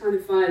involved in this kind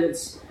of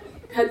violence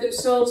had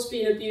themselves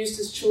been abused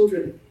as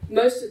children.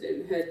 Most of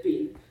them had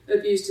been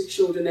abused as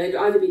children. They had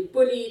either been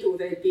bullied or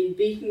they had been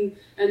beaten,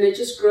 and they'd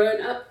just grown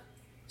up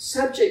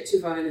subject to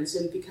violence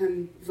and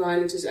become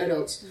violent as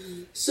adults.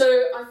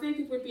 So I think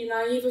it would be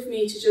naive of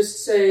me to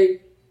just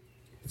say,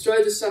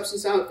 throw the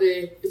substance out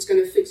there, it's going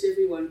to fix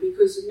everyone,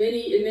 because in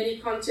many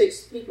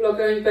contexts people are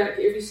going back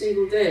every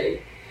single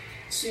day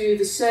to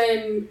the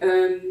same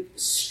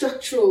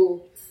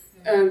structural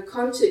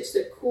context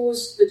that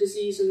caused the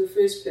disease in the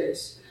first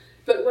place.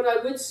 But what I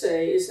would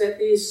say is that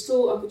there's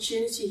still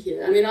opportunity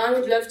here. I mean, I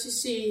would love to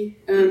see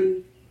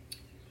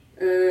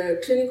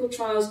clinical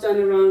trials done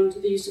around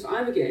the use of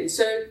ibogaine.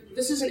 So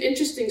this is an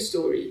interesting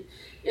story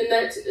in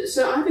that,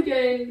 so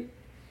ibogaine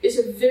is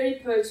a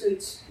very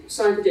potent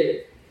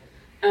psychedelic.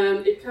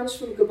 It comes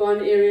from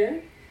Gabon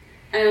area,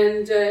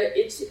 and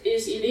it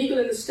is illegal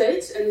in the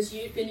States and has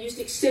been used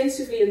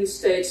extensively in the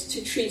States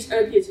to treat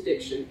opiate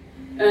addiction.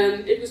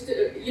 It was,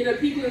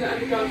 people in the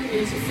underground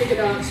community figured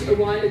out a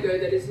while ago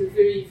that it's a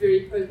very,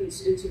 very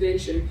potent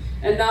intervention.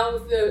 And now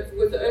with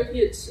the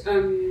opiate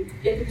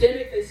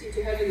epidemic they seem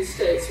to have in the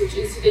States, which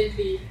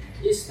incidentally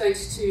is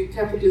thanks to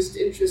capitalist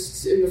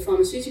interests in the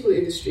pharmaceutical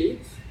industry,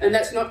 and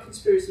that's not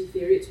conspiracy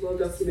theory, it's well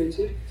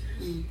documented.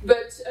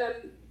 But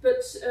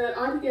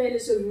ibogaine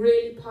is a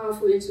really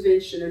powerful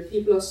intervention, and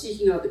people are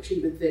seeking out the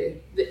treatment there.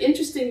 The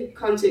interesting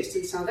context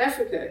in South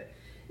Africa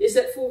is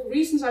that for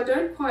reasons I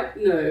don't quite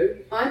know,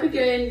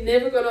 ibogaine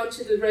never got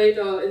onto the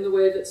radar in the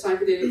way that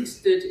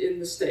psychedelics did in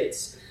the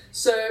States.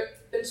 So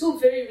until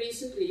very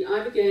recently,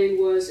 ibogaine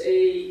was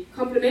a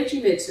complementary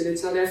medicine in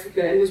South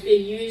Africa and was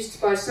being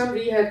used by some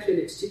rehab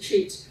clinics to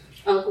treat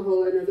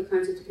alcohol and other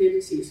kinds of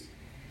dependencies.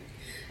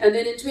 And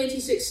then in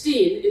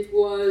 2016, it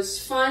was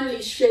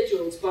finally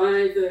scheduled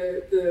by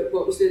the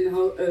what was then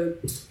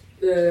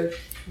the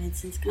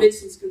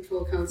Medicines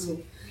Control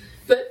Council.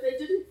 But they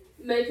didn't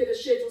make it a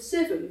Schedule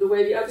 7, the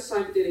way the other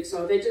psychedelics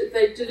are.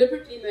 They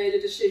deliberately made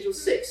it a Schedule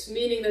 6,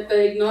 meaning that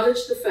they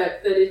acknowledged the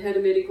fact that it had a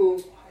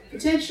medical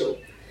potential.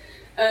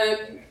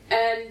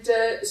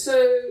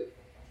 So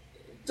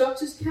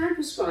doctors can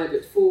prescribe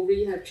it for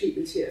rehab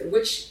treatment here,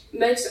 which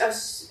makes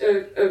us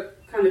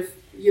kind of,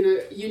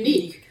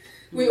 unique.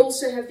 We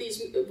also have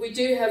we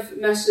do have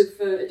massive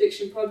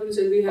addiction problems,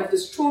 and we have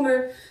this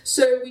trauma,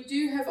 so we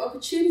do have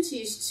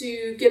opportunities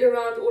to get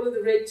around all of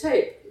the red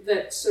tape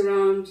that's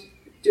around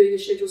doing a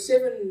Schedule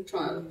 7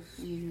 trial.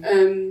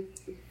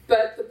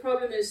 But the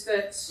problem is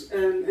that,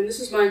 and this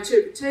is my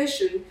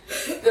interpretation,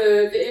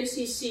 the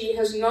MCC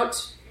has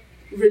not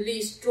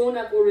drawn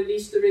up or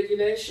released the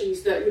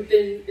regulations that would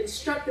then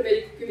instruct the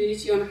medical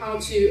community on how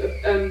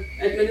to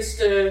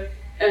administer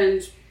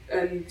and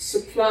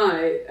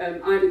supply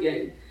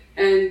ibogaine.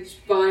 And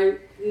by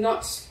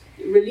not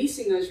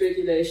releasing those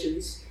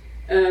regulations,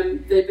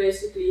 they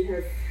basically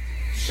have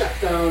shut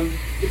down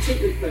the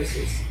treatment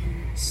process.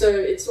 So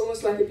it's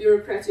almost like a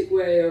bureaucratic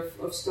way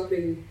of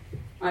stopping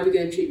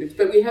ibogaine treatment.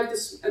 But we have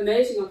this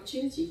amazing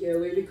opportunity here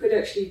where we could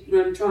actually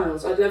run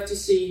trials. I'd love to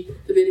see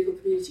the medical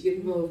community get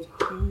involved.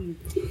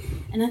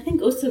 And I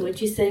think also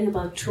what you're saying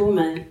about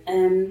trauma,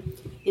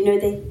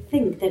 they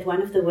think that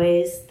one of the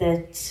ways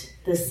that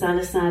the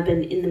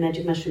psilocybin in the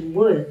magic mushroom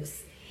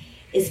works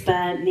is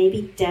by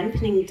maybe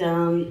dampening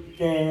down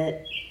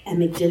the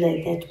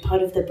amygdala, that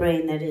part of the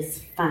brain that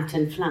is fight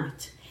and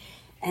flight.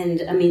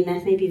 And I mean,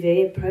 that may be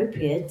very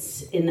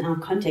appropriate in our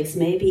context,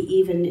 maybe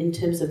even in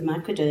terms of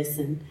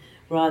microdosing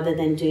rather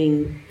than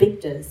doing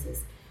big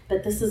doses.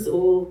 But this is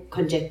all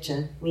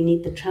conjecture. We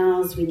need the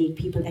trials, we need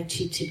people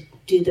actually to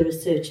do the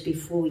research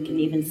before we can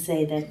even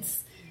say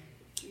that's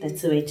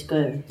the way to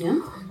go.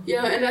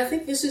 Yeah, and I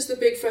think this is the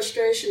big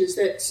frustration, is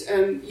that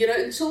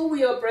until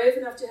we are brave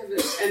enough to have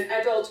an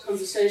adult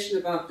conversation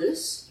about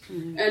this,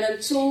 and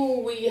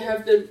until we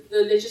have the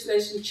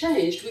legislation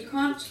changed, we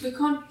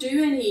can't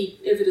do any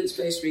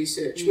evidence-based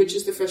research, which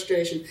is the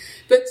frustration.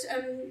 But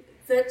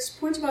that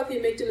point about the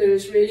amygdala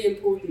is really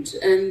important,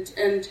 and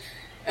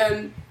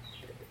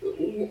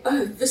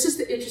this is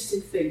the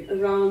interesting thing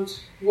around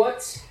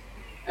what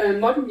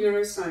modern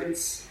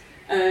neuroscience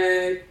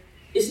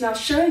is now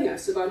showing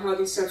us about how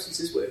these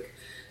substances work.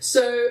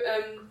 So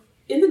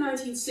in the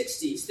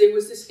 1960s, there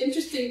was this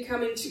interesting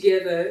coming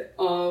together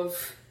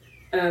of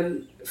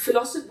Western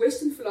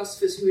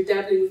philosophers who were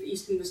dabbling with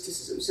Eastern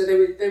mysticism. So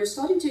they were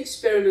starting to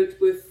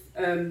experiment with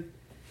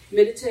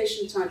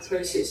meditation-type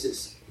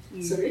processes.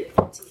 Sorry?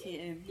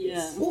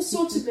 Yes. All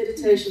sorts of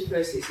meditation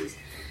processes.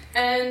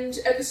 And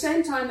at the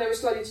same time, they were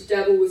starting to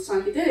dabble with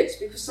psychedelics,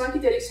 because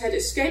psychedelics had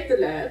escaped the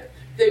lab,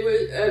 There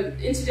were,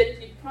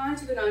 incidentally, prior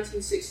to the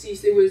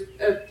 1960s, there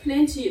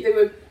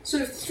were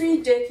sort of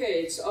 3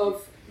 decades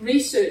of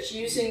research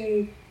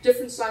using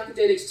different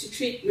psychedelics to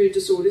treat mood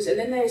disorders, and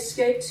then they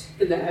escaped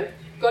the lab,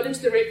 got into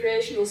the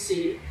recreational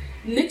scene.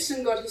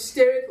 Nixon got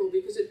hysterical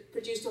because it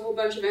produced a whole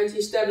bunch of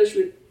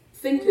anti-establishment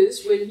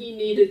thinkers when he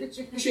needed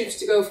troops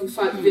to go off and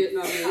fight the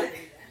Vietnam War.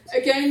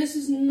 Again, this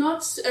is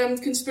not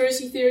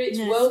conspiracy theory, it's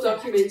well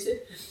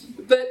documented.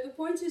 But the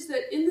point is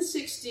that in the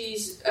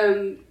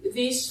 60s,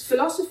 these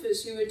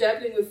philosophers who were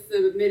dabbling with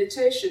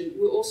meditation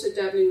were also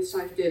dabbling with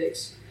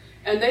psychedelics.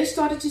 And they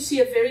started to see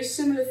a very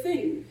similar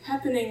thing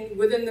happening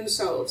within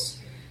themselves.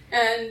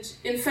 And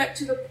in fact,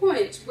 to the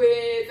point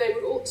where they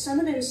would all, some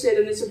of them said,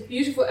 and it's a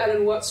beautiful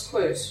Alan Watts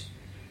quote,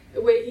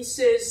 where he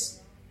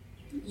says,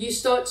 you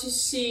start to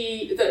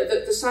see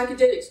the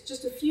psychedelics,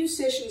 just a few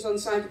sessions on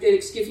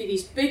psychedelics give you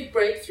these big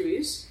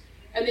breakthroughs,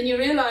 and then you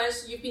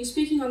realize you've been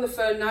speaking on the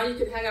phone, now you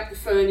can hang up the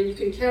phone and you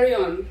can carry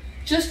on.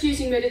 Just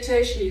using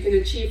meditation, you can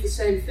achieve the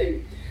same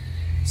thing.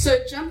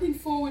 So jumping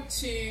forward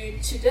to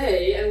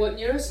today and what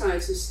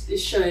neuroscience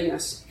is showing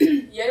us,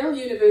 Yale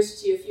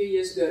University a few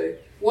years ago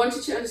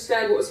wanted to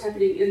understand what was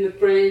happening in the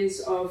brains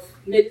of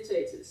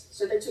meditators.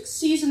 So they took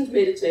seasoned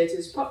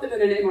meditators, popped them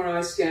in an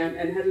MRI scan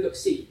and had a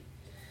look-see.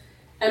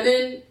 And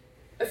then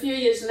a few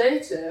years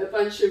later, a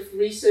bunch of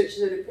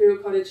researchers at Imperial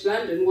College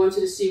London wanted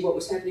to see what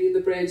was happening in the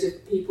brains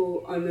of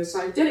people on a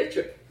psychedelic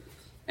trip.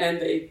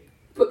 And they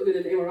put them in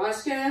an MRI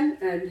scan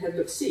and had a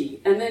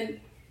look-see. And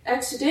then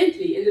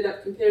accidentally ended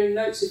up comparing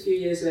notes a few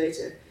years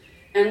later.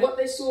 And what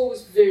they saw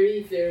was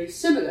very, very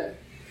similar.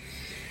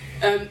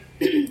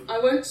 I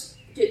won't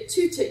get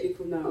too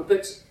technical now,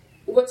 but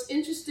what's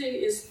interesting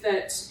is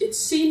that it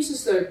seems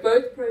as though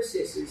both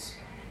processes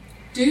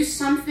do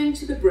something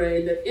to the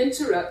brain that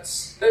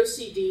interrupts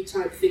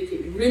OCD-type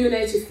thinking,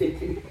 ruminative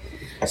thinking.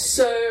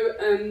 So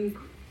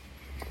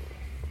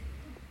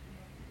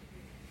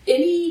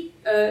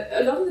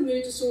a lot of the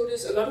mood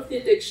disorders, a lot of the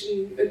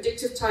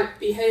addictive type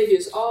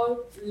behaviors are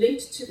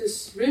linked to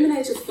this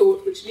ruminative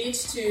thought, which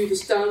leads to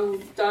this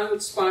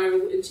downward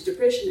spiral into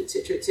depression,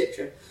 etc.,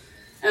 etc.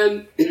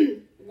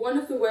 One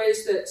of the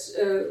ways that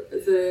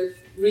the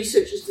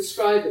researchers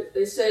describe it,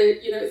 they say,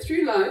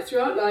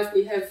 throughout life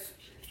we have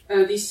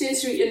these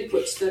sensory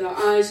inputs that our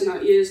eyes and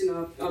our ears and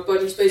our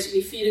bodies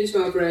basically feed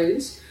into our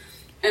brains.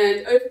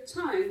 And over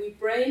time, we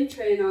brain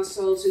train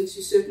ourselves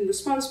into certain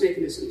response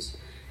mechanisms.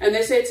 And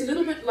they say it's a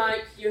little bit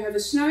like you have a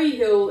snowy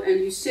hill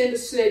and you send a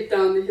sled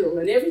down the hill.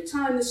 And every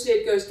time the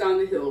sled goes down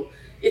the hill,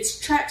 its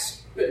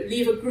tracks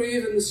leave a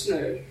groove in the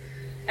snow.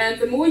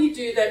 And the more you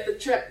do that, the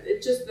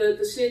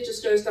sled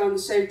just goes down the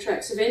same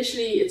tracks.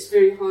 Eventually, it's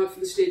very hard for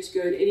the sled to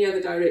go in any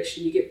other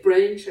direction. You get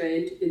brain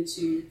trained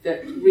into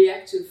that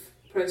reactive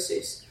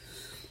process.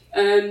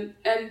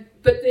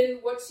 But then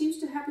what seems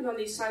to happen on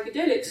these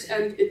psychedelics,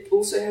 and it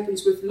also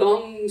happens with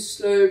long,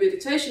 slow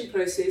meditation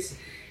process,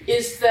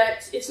 is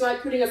that it's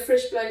like putting a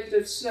fresh blanket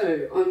of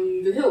snow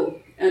on the hill.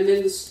 And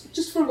then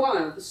just for a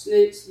while, the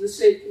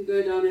sled can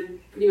go down in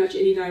pretty much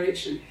any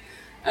direction.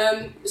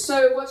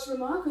 So what's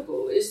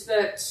remarkable is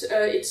that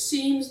it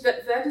seems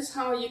that is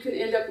how you can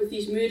end up with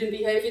these mood and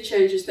behavior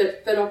changes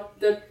that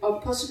are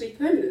possibly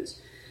permanent,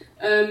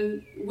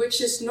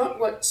 which is not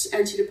what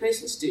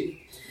antidepressants do.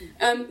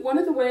 One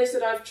of the ways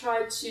that I've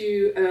tried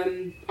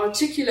to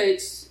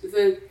articulate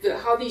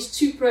how these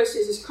two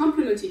processes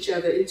complement each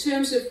other in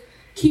terms of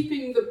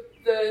keeping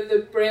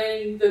the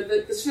brain,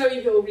 the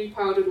snowy hill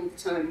repowdered all the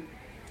time.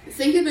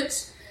 Think of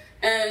it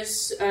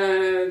as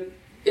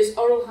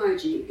oral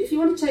hygiene. If you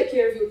want to take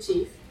care of your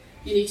teeth,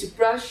 you need to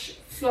brush,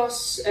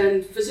 floss,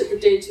 and visit the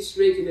dentist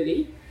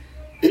regularly.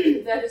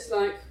 That is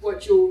like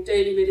what your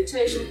daily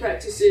meditation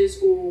practice is,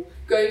 or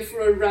going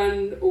for a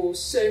run, or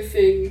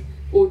surfing,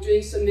 or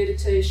doing some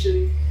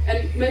meditation,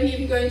 and maybe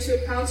even going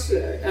to a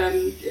counsellor,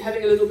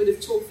 having a little bit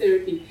of talk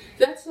therapy.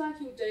 That's like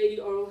your daily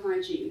oral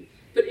hygiene.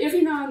 But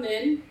every now and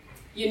then,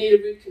 you need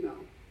a root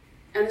canal.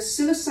 And a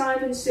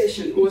psilocybin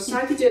session or a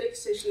psychedelic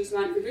session is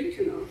like the root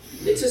canal.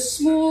 It's a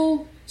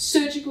small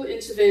surgical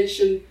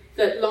intervention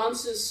that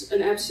lances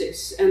an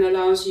abscess and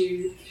allows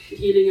you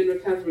healing and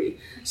recovery.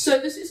 So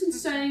this isn't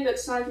saying that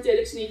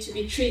psychedelics need to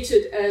be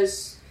treated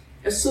as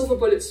a silver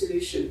bullet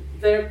solution.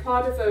 They're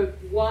part of a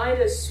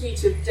wider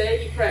suite of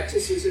daily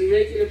practices and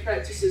regular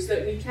practices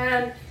that we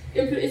can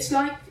implement.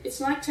 It's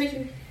like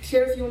taking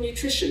care of your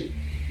nutrition.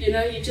 You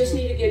just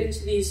need to get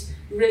into these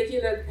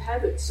regular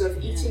habits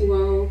of eating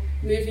well,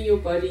 moving your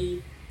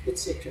body,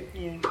 etc.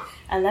 Yeah,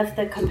 I love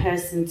the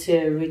comparison to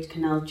a root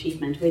canal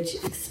treatment, which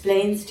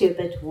explains to you a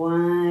bit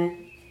why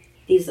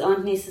these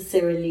aren't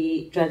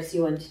necessarily drugs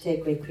you want to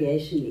take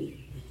recreationally.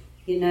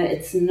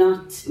 It's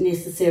not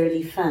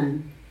necessarily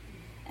fun.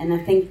 And I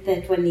think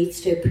that one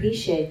needs to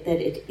appreciate that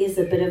it is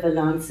a bit of a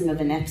lancing of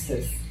an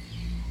abscess,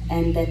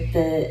 and that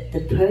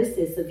the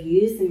process of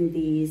using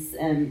these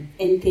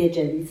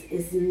entheogens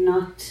is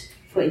not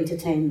for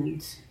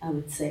entertainment, I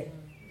would say.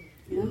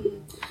 Yeah?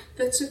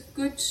 That's a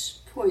good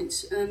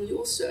point.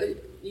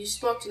 You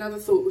sparked another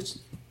thought which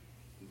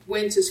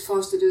went as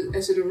fast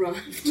as it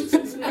arrived.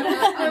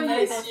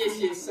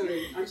 yes,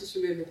 sorry, I just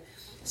remembered.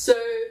 So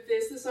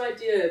there's this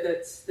idea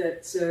that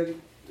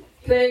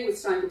playing with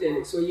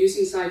psychedelics or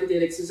using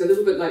psychedelics is a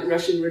little bit like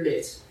Russian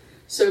roulette.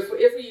 So for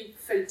every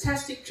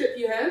fantastic trip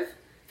you have,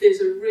 there's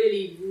a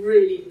really,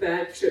 really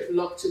bad trip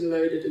locked and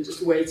loaded and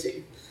just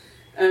waiting.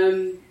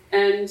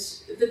 And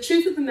the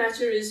truth of the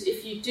matter is,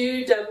 if you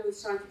do dabble with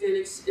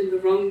psychedelics in the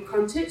wrong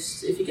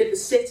context, if you get the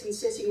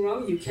setting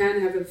wrong, you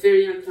can have a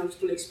very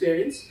uncomfortable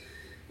experience.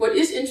 What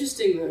is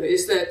interesting, though,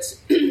 is that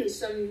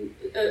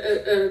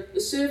a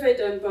survey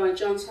done by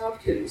Johns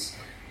Hopkins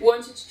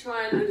wanted to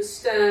try and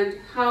understand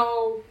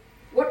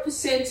what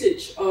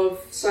percentage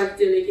of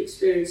psychedelic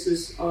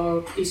experiences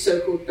are these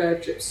so-called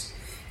bad trips.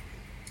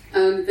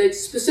 They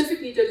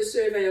specifically did a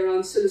survey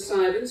around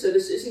psilocybin, so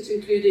this isn't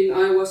including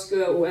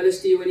ayahuasca or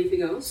LSD or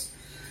anything else.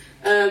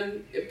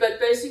 But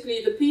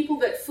basically, the people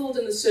that filled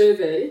in the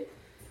survey,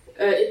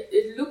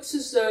 it looks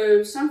as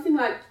though something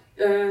like,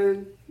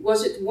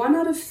 was it 1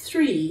 out of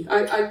 3?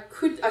 I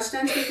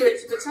stand to be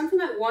corrected, but something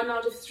like 1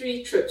 out of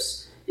 3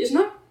 trips is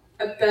not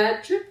a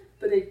bad trip,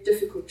 but a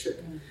difficult trip.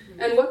 Mm-hmm.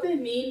 And what they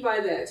mean by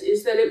that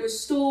is that it was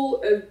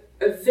still a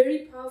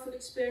very powerful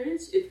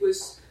experience. It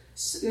was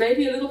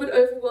maybe a little bit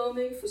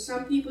overwhelming, for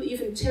some people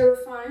even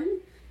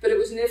terrifying, but it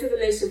was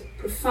nevertheless a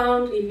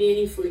profoundly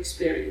meaningful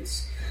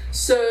experience.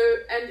 So,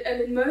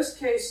 and in most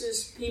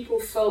cases, people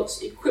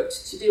felt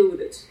equipped to deal with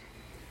it.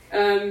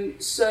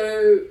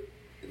 So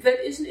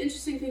that is an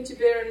interesting thing to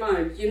bear in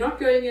mind. You're not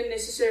going in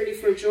necessarily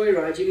for a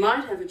joyride. You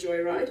might have a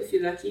joyride if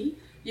you're lucky.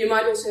 You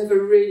might also have a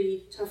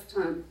really tough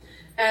time.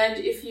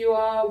 And if you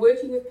are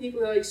working with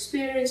people who are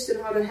experienced in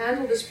how to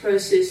handle this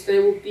process, they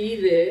will be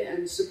there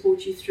and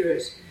support you through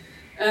it.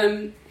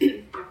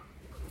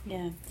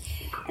 Yeah.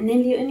 And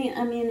then Leonie,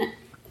 I mean,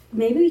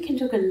 maybe we can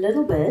talk a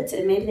little bit,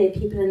 and maybe there are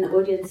people in the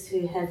audience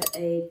who have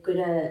a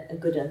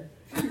better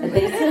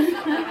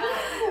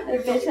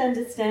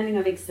understanding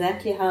of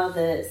exactly how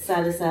the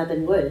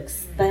psilocybin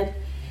works. But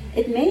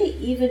it may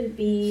even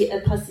be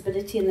a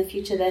possibility in the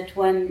future that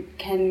one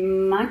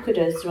can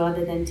microdose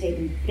rather than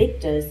taking big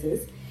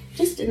doses,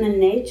 just in the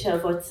nature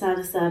of what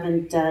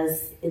psilocybin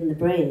does in the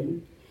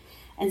brain.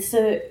 And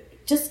so,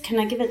 just can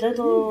I give a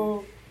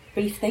little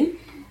brief thing?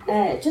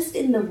 Just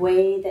in the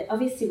way that,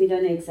 obviously we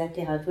don't know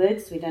exactly how it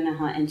works, we don't know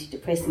how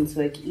antidepressants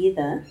work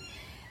either,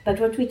 but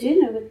what we do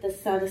know with the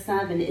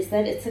psilocybin is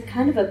that it's a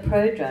kind of a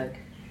prodrug.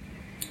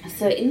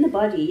 So in the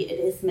body it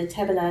is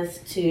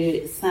metabolized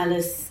to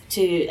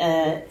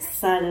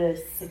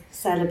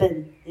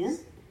psilocybin, yeah?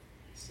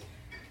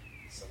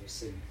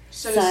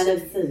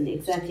 Psilocin,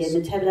 exactly,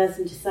 metabolized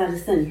into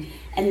psilocin.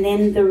 And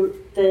then the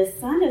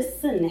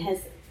psilocin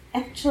has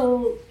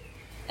actual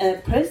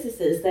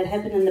processes that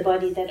happen in the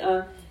body that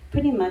are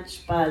pretty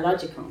much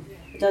biological.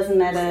 It doesn't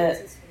matter,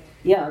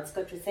 it's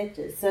got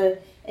receptors. So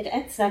it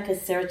acts like a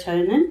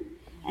serotonin,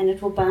 and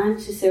it will bind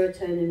to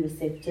serotonin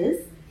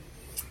receptors,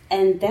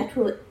 and that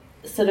will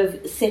sort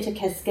of set a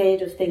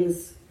cascade of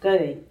things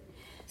going.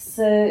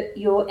 So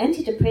your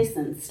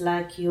antidepressants,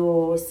 like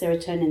your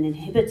serotonin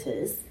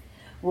inhibitors,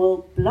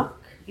 will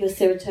block your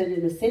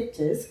serotonin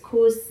receptors,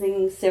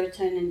 causing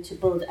serotonin to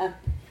build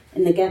up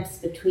in the gaps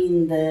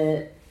between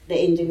the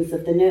endings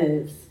of the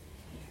nerves.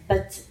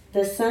 But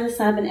the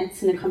psilocybin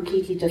acts in a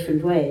completely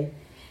different way.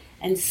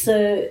 And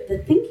so the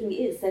thinking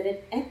is that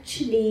it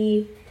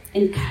actually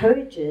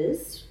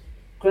encourages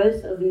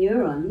growth of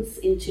neurons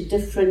into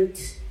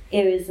different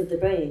areas of the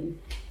brain.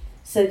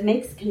 So it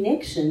makes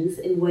connections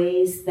in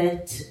ways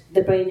that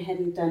the brain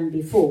hadn't done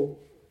before.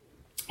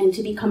 And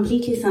to be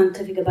completely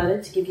scientific about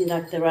it, to give you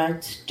like the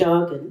right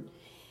jargon,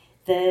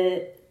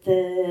 the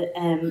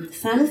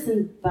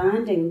psilocin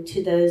binding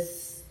to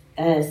those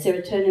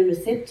serotonin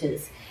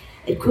receptors,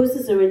 it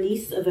causes a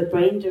release of a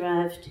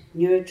brain-derived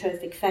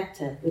neurotrophic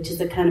factor, which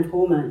is a kind of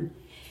hormone,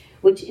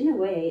 which in a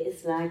way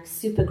is like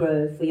super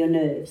grow for your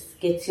nerves,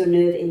 gets your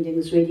nerve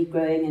endings really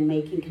growing and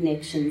making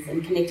connections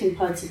and connecting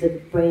parts of the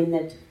brain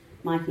that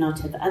might not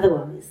have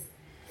otherwise.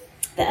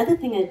 The other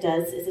thing it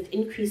does is it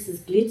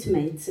increases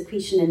glutamate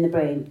secretion in the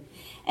brain.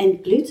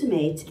 And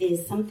glutamate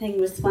is something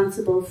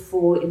responsible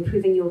for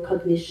improving your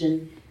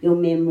cognition, your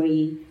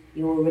memory,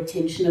 your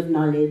retention of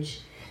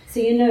knowledge.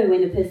 So you know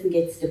when a person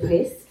gets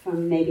depressed,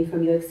 from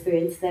your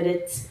experience, that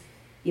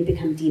you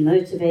become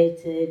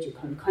demotivated, you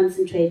can't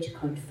concentrate, you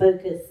can't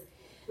focus.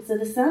 So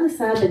the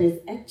psilocybin is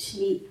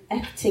actually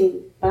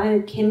acting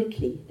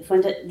biochemically. If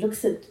one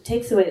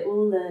takes away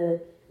all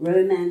the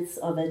romance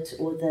of it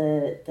or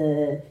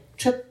the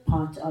trip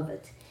part of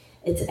it,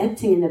 it's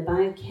acting in a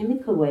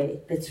biochemical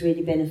way that's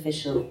really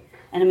beneficial.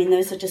 And I mean,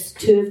 those are just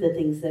two of the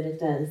things that it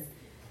does.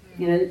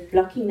 You know,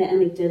 blocking the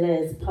amygdala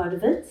is part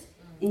of it,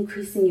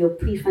 increasing your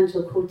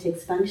prefrontal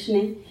cortex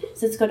functioning.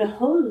 So it's got a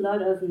whole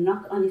lot of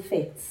knock-on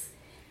effects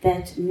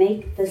that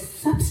make the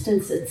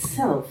substance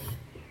itself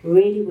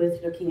really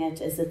worth looking at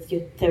as a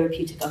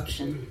therapeutic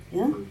option.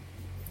 Yeah?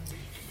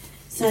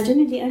 So I don't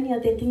know, Leonie,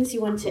 are there things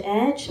you want to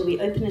add? Shall we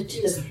open it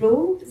to the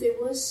floor? There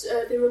were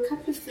a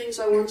couple of things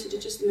I wanted to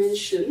just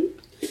mention.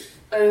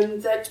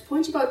 that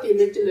point about the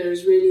amygdala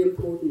is really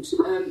important.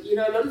 You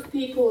know, a lot of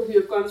people who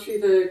have gone through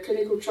the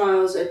clinical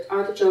trials at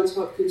either Johns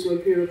Hopkins or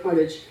Imperial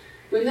College,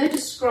 when they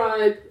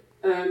describe,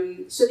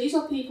 so these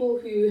are people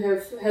who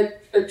have had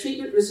a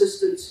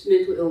treatment-resistant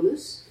mental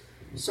illness,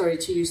 sorry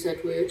to use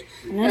that word,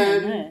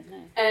 No.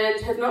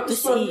 and have not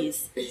responded.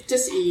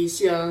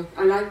 Dis-ease, yeah,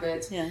 I like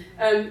that. Yeah.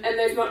 And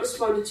they've not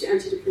responded to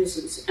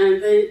antidepressants.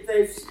 And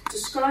they've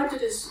described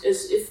it as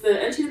if the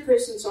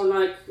antidepressants are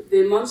like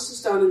they're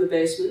monsters down in the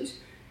basement,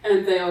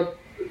 and they are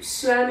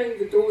slamming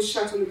the doors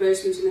shut on the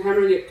basement and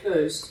hammering it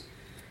closed.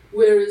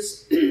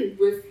 Whereas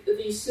with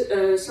these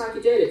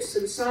psychedelics,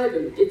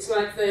 psilocybin, it's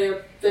like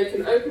they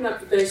can open up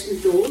the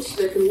basement doors,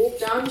 they can walk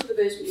down to the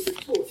basement with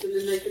a torch, and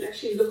then they can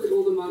actually look at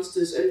all the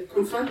monsters and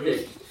confront them.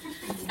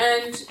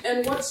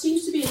 And what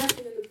seems to be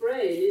happening in the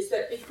brain is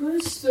that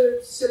because the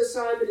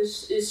psilocybin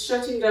is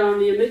shutting down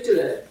the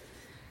amygdala,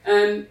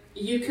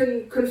 you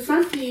can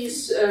confront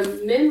these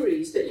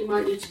memories that you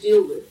might need to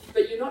deal with,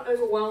 but you're not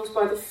overwhelmed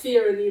by the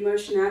fear and the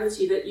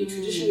emotionality that you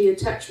traditionally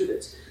attach with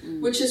it,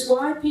 which is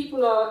why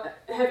people are,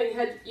 having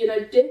had, you know,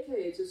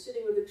 decades of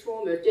sitting with a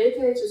trauma,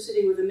 decades of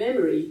sitting with a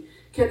memory,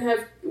 can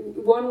have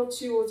 1 or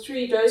 2 or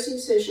 3 dosing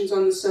sessions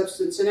on the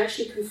substance and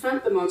actually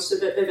confront the monster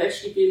that they've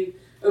actually been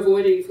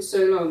avoiding for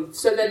so long.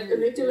 So that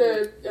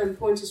amygdala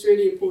point is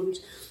really important.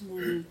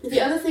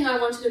 The other thing I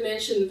wanted to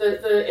mention,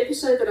 the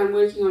episode that I'm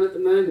working on at the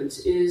moment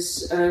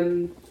is,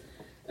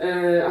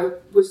 I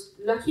was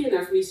lucky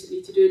enough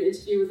recently to do an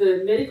interview with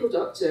a medical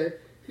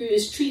doctor who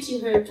is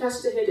treating her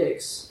cluster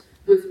headaches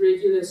with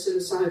regular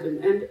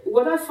psilocybin. And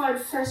what I find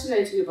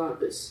fascinating about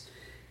this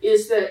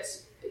is that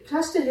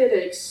cluster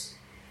headaches,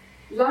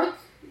 like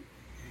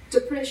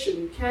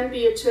depression, can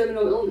be a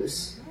terminal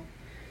illness.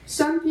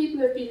 Some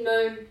people have been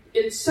known,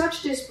 in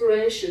such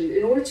desperation,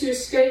 in order to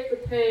escape the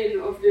pain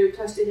of their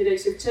cluster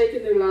headaches, have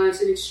taken their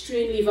lives in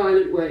extremely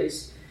violent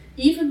ways.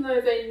 Even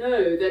though they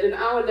know that an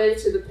hour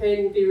later the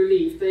pain will be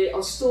relieved, they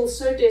are still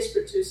so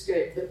desperate to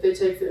escape that they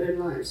take their own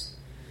lives.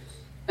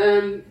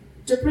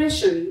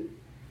 Depression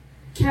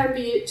can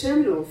be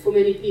terminal for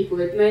many people.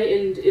 It may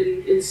end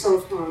in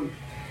self-harm.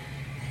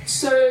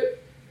 So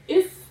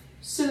if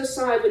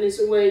psilocybin is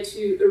a way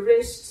to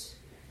arrest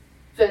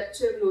that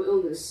terminal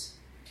illness,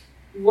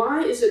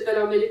 why is it that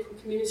our medical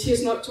community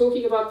is not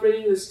talking about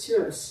bringing this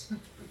to us?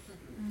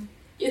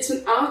 It's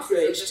an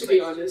outrage, to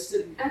be honest,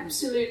 an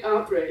absolute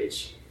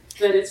outrage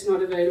that it's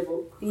not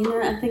available. You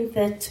know, I think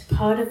that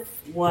part of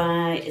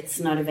why it's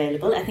not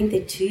available, I think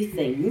there are 2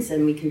 things,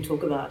 and we can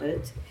talk about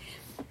it,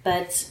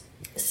 but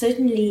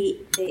certainly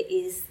there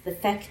is the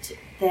fact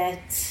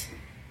that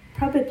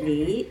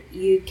probably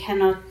you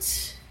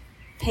cannot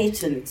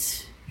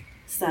patent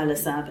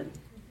psilocybin.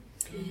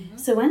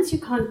 So once you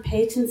can't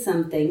patent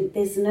something,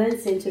 there's no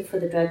incentive for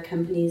the drug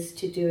companies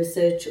to do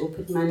research or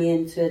put money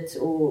into it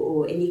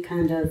or any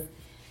kind of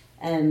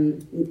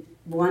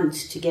want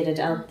to get it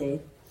out there.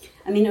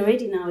 I mean,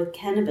 already now with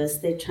cannabis,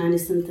 they're trying to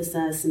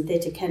synthesize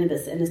synthetic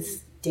cannabis, and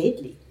it's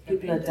deadly.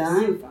 People are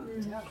dying from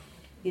it.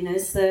 You know,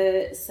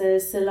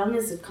 so long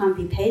as it can't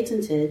be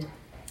patented,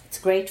 it's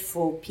great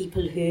for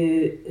people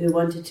who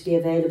want it to be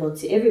available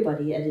to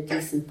everybody at a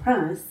decent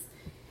price,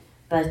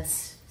 but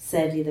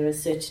sadly the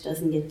research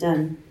doesn't get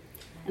done.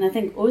 And I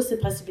think also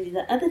possibly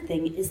the other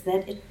thing is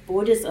that it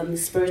borders on the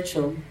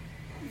spiritual.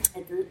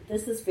 And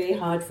this is very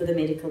hard for the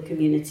medical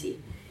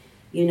community,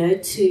 you know,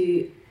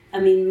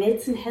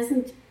 medicine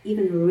hasn't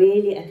even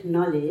really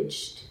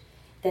acknowledged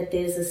that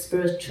there's a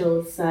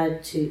spiritual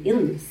side to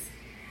illness.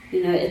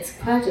 You know, it's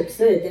quite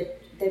absurd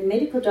that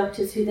medical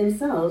doctors who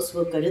themselves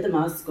will go to the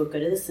mosque or go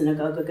to the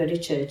synagogue or go to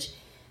church,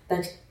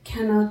 but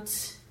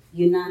cannot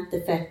unite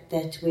the fact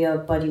that we are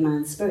body,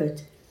 mind,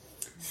 spirit.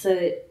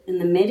 So in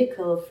the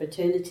medical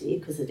fraternity,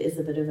 because it is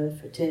a bit of a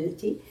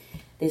fraternity,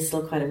 there's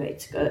still quite a way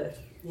to go.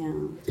 Yeah.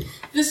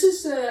 This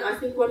is, I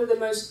think, one of the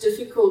most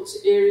difficult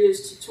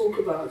areas to talk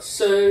about.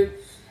 So,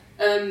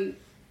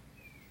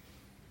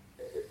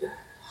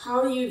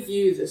 how you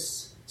view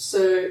this.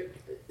 So,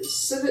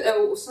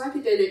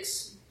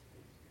 psychedelics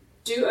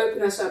do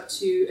open us up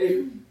to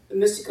a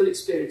mystical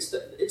experience.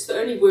 It's the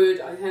only word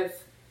I have.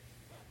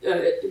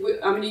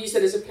 I'm going to use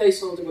that as a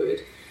placeholder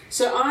word.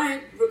 So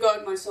I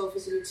regard myself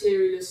as a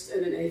materialist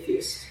and an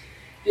atheist.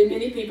 There are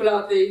many people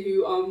out there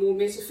who are more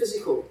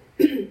metaphysical.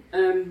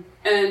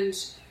 And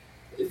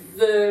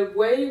the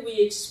way we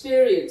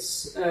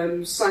experience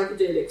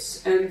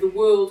psychedelics and the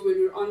world when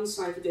we're on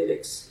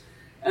psychedelics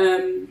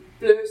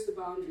blurs the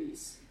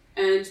boundaries.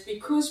 And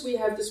because we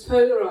have this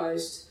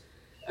polarized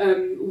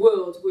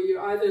world where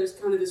you're either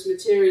kind of this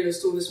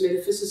materialist or this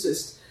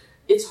metaphysicist,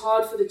 it's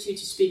hard for the two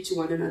to speak to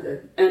one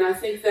another. And I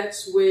think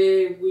that's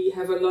where we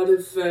have a lot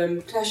of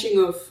clashing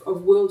of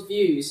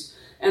worldviews.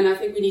 And I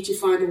think we need to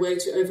find a way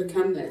to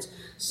overcome that.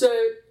 So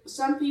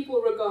some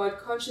people regard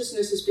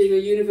consciousness as being a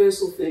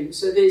universal thing.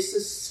 So there's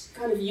this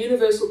kind of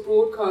universal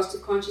broadcast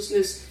of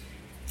consciousness.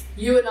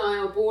 You and I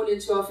are born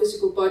into our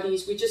physical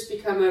bodies. We just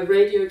become a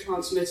radio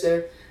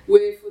transmitter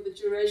where for the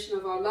duration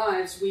of our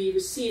lives we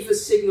receive a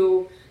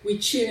signal, we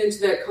tune into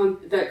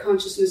that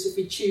consciousness if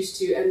we choose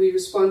to, and we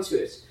respond to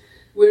it.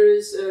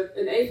 Whereas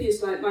an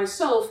atheist like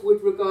myself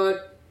would regard,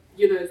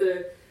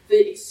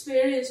 the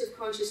experience of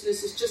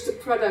consciousness is just a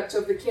product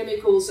of the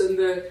chemicals and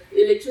the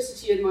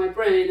electricity in my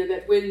brain, and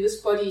that when this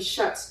body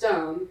shuts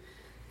down,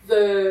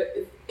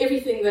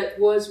 everything that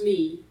was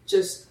me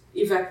just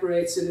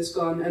evaporates and is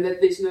gone, and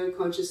that there's no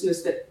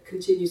consciousness that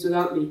continues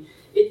without me.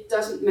 It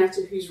doesn't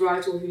matter who's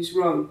right or who's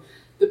wrong.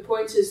 The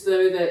point is,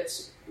 though, that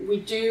we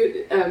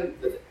do,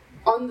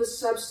 on the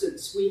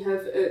substance, we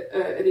have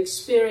an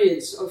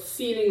experience of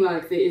feeling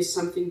like there is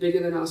something bigger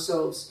than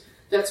ourselves.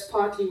 That's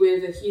partly where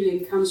the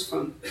healing comes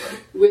from.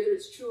 Whether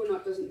it's true or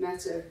not doesn't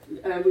matter.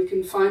 We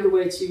can find a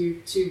way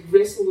to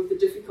wrestle with the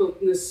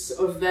difficultness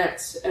of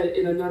that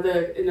in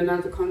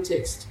another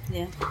context.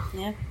 Yeah.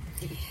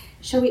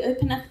 Shall we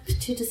open up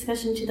to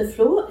discussion to the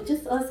floor? I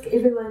just ask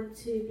everyone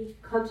to be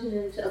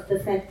cognizant of the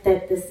fact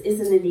that this is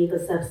an illegal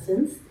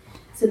substance.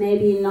 So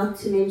maybe not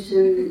to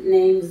mention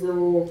names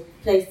or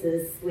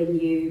places when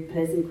you're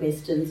posing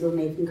questions or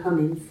making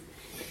comments.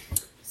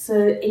 So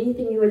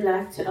anything you would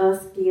like to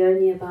ask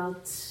Leonie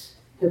about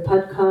her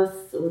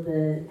podcasts or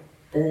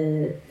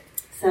the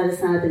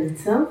psilocybin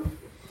itself,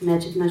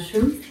 magic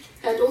mushrooms?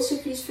 And also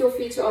please feel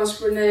free to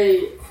ask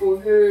Rene for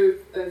her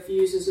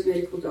views as a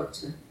medical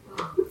doctor.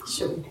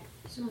 Sure.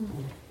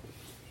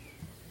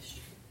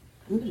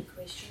 I've got a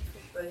question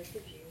for both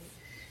of you.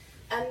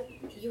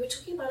 You were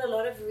talking about a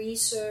lot of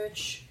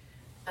research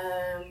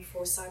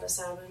for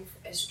psilocybin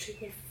as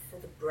treatment for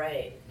the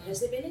brain. Has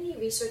there been any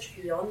research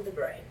beyond the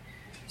brain?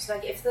 It's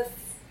like if the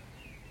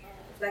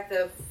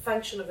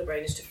function of the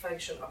brain is to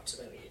function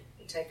optimally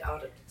and take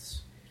out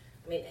its,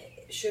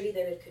 surely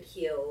then it could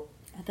heal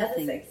other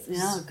things.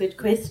 Yeah, good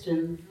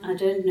question. I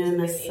don't know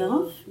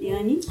myself.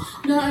 Leonie?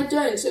 No, I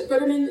don't.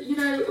 But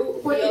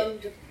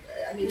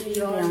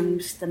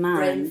beyond the mind.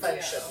 Brain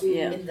function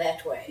in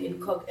that way,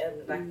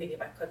 like thinking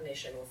about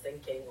cognition or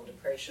thinking or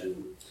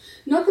depression.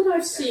 Not that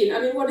I've seen.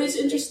 What is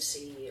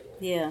interesting...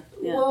 Yeah.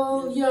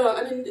 Well,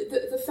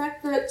 the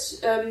fact that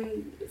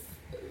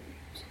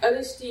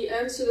LSD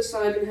and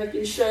psilocybin have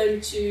been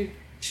shown to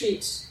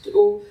treat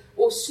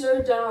or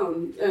slow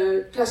down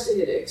cluster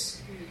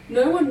headaches.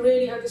 No one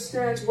really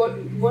understands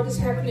what is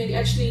happening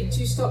actually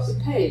to stop the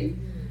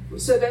pain.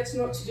 So that's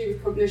not to do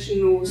with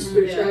cognition or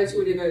spirituality or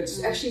whatever.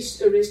 It's actually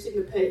arresting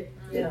the pain.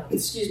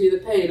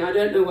 The pain. I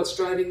don't know what's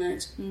driving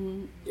that.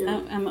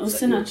 I'm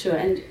also not sure.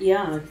 And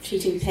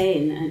treating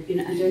pain.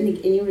 I don't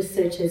think any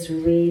research has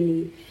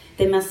really...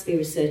 There must be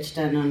research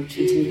done on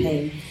treating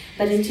pain.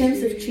 But in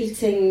terms of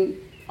treating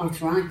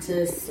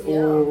arthritis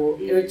or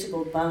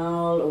irritable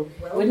bowel, or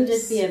wouldn't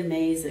it be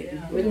amazing?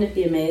 Wouldn't it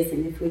be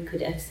amazing if we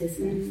could access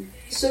it?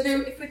 So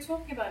if we're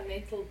talking about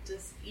mental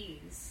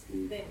dis-ease,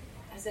 then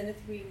has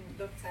anything been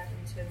looked at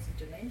in terms of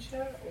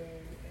dementia or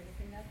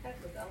anything like that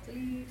with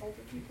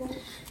older people?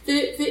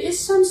 There is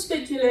some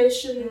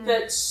speculation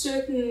that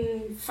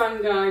certain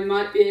fungi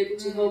might be able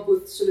to help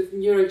with sort of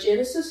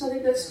neurogenesis. I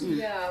think that's...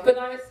 but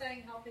I was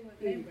saying helping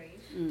with memory.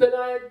 But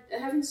I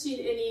haven't seen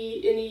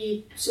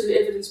any sort of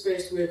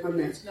evidence-based work on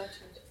that.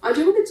 I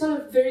do want to tell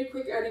a very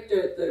quick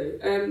anecdote,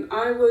 though.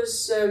 I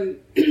was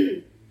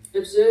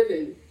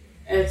observing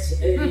at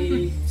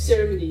a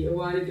ceremony a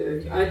while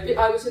ago.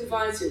 I was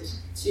invited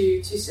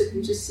to sit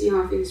and just see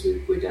how things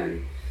were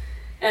done.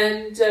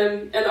 And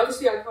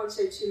obviously I can't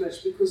say too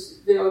much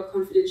because there are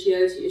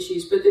confidentiality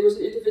issues, but there was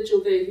an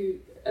individual there who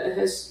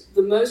has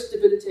the most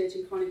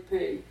debilitating chronic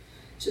pain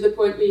to the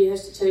point where he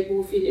has to take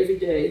morphine every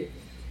day.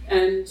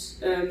 And,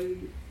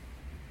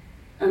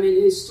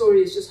 his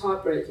story is just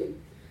heartbreaking.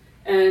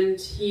 And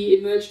he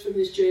emerged from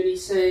his journey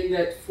saying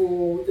that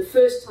for the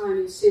first time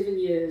in 7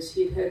 years,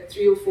 he'd had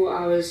 3 or 4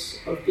 hours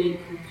of being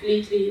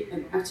completely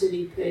and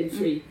utterly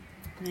pain-free.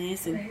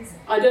 Amazing.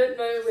 I don't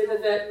know whether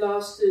that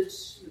lasted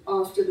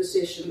after the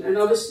session. And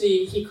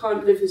obviously, he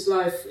can't live his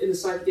life in a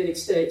psychedelic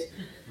state.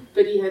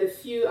 But he had a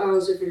few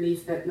hours of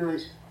relief that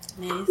night.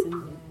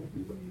 Amazing.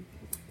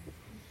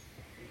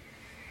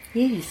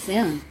 Yes,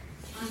 yeah.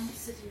 I'm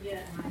sitting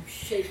here and I'm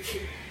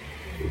shaking.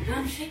 And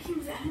I'm shaking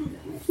with anger.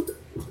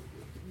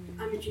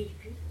 I'm a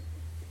GP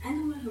and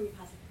I'm a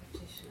homeopathic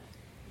practitioner.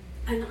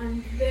 And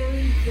I'm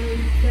very, very,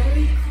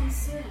 very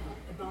concerned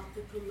about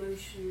the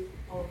promotion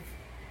of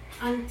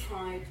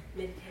untried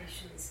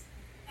medications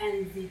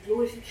and the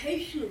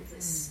glorification of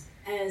this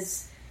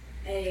as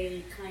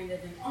a kind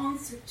of an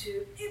answer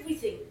to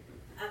everything.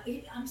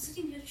 I'm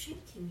sitting here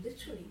shaking,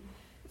 literally.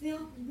 There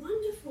are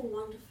wonderful,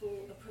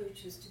 wonderful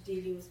approaches to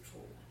dealing with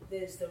trauma.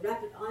 There's the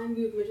rapid eye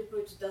movement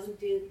approach. It doesn't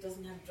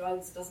have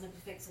drugs, it doesn't have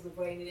effects on the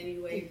brain in any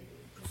way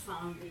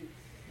profoundly.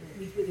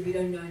 We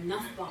don't know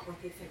enough about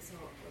what the effects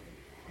are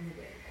on the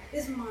brain.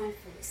 There's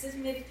mindfulness, there's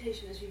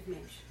meditation, as you've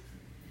mentioned.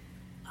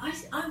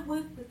 I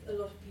work with a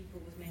lot of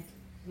people with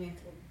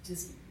mental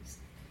disease.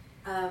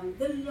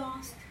 The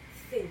last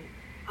thing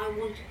I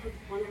want to put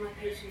one of my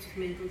patients with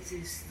mental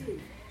disease through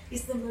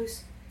is the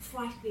most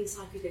frightening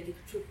psychedelic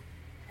trip.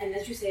 And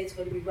as you say, it's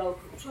got to be well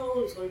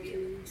controlled, it's got to be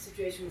in a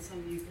situation with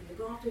somebody you can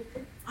look after.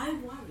 I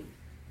worry.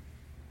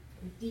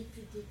 I'm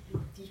deeply,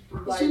 deeply, deeply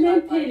worried. Is your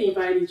name Penny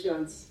by any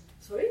chance?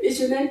 Sorry? Is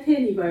your name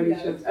Penny by any No.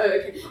 chance? Oh,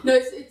 okay. No,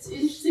 it's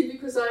interesting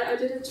because I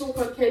did a talk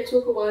on Cape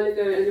Talk a while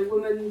ago, and a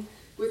woman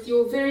with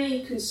your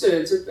very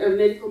concerns, a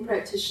medical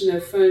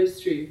practitioner, phoned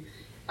through.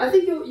 I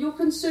think your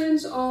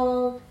concerns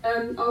are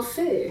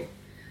fair,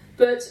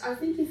 but I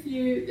think if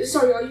you...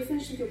 Sorry, are you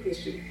finished with your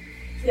question?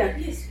 Yeah.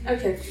 Yes.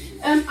 Okay.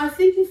 I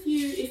think if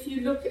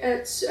you look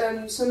at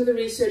some of the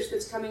research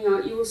that's coming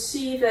out, you will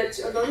see that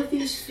a lot of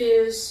these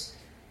fears,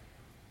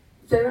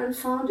 they're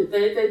unfounded.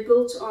 They're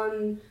built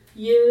on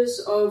years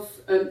of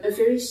a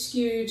very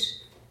skewed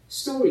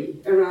story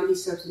around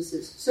these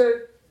substances.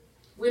 So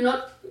we're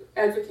not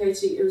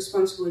advocating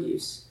irresponsible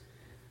use.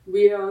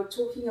 We are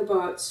talking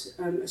about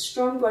a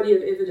strong body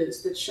of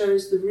evidence that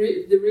shows the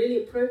really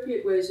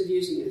appropriate ways of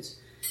using it,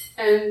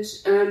 and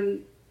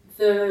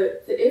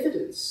the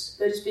evidence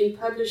that is being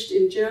published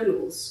in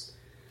journals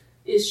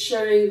is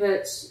showing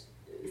that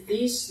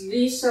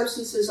these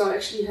substances are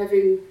actually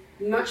having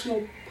much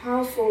more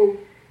powerful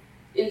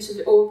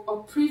or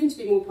are proven to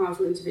be more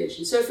powerful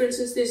interventions. So, for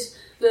instance, there's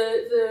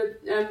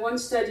the one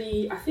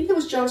study, I think it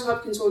was Johns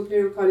Hopkins or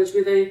Imperial College,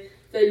 where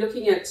they're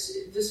looking at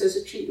this as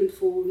a treatment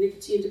for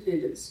nicotine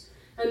dependence,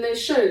 and they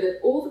show that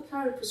all the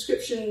current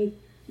prescription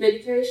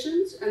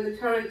medications and the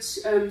current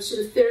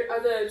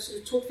other sort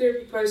of talk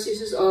therapy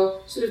processes are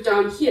sort of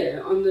down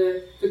here on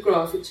the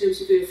graph in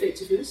terms of their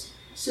effectiveness.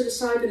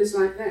 Psilocybin is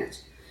like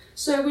that.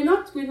 So we're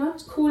not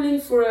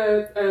calling for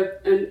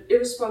an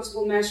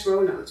irresponsible mass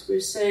rollout. We're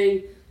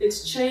saying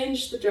let's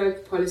change the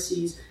drug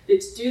policies,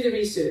 let's do the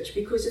research,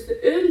 because if the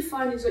early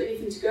findings are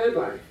anything to go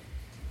by,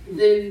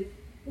 then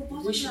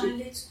we should.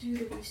 Let's do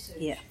the research.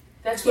 Yeah.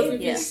 That's what we've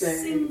been Every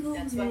saying. single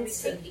That's what we're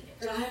medicine thinking.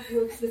 that I have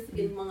worked with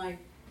in my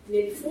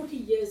nearly 40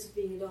 years of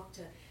being a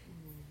doctor,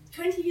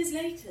 20 years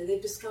later,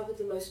 they've discovered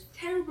the most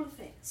terrible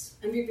effects.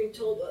 And we've been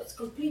told, it's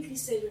completely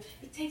safe.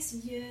 It takes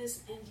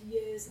years and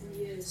years and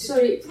years to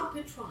do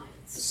proper trials.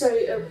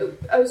 Sorry.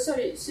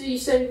 So you're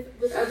saying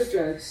with other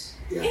drugs?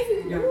 Yeah.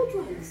 All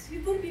drugs.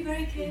 You've got to be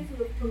very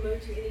careful of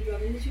promoting any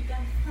drug unless you've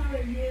done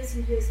thorough years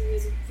and years and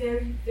years of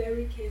very,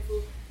 very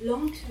careful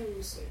long-term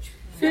research.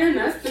 Fair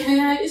enough. Can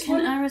I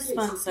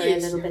respond, a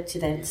little bit to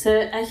that?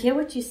 So I hear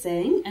what you're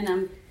saying, and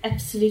I'm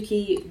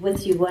absolutely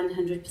with you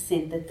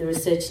 100% that the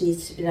research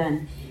needs to be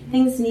done.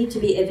 Things need to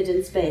be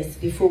evidence-based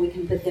before we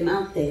can put them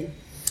out there.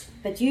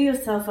 But you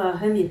yourself are a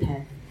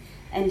homeopath,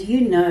 and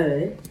you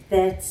know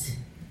that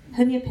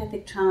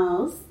homeopathic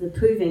trials, the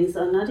provings,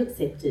 are not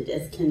accepted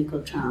as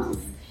clinical trials.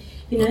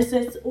 So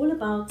it's all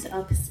about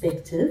our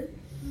perspective,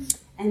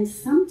 and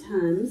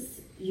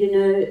sometimes,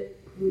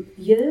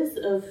 years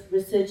of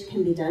research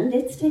can be done.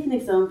 Let's take an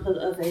example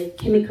of a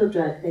chemical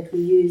drug that we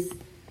use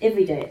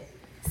every day,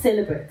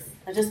 Celebrex.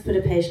 I just put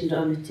a patient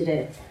on it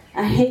today.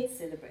 I hate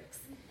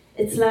Celebrex.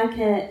 It's like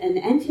an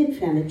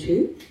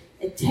anti-inflammatory.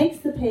 It takes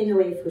the pain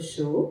away for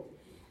sure.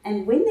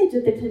 And when they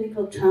did the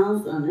clinical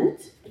trials on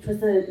it, it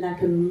was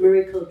like a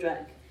miracle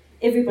drug.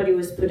 Everybody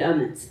was put on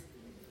it.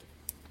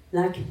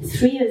 Like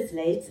 3 years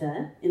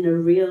later, in a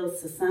real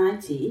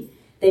society,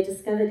 they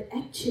discovered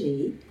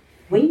actually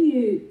when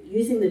you're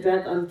using the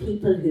drug on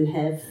people who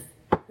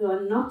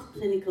are not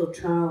clinical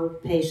trial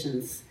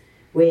patients,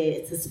 where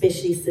it's a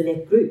specially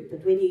select group,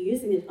 but when you're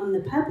using it on the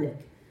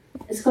public,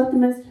 it's got the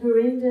most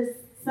horrendous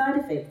side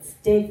effects,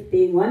 death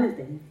being one of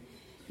them.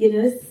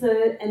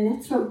 And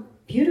that's from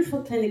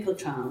beautiful clinical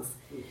trials.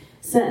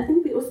 So I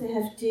think we also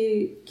have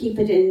to keep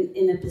it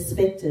in a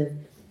perspective.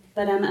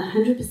 But I'm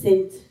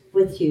 100%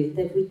 with you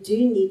that we do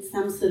need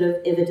some sort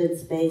of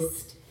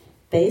evidence-based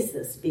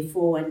basis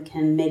before one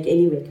can make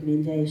any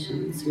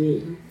recommendations,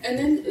 really. And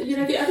then,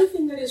 the other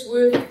thing that is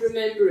worth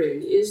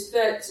remembering is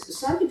that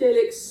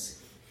psychedelics,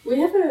 we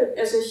have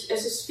as a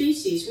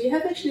species, we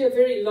have actually a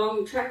very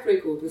long track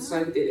record with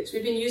psychedelics.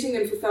 We've been using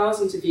them for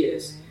thousands of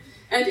years.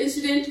 And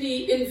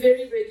incidentally, in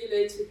very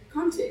regulated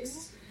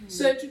contexts.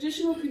 So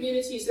traditional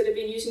communities that have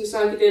been using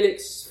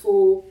psychedelics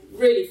for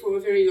a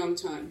very long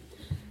time,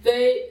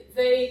 they're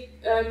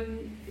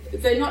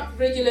not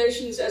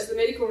regulations as the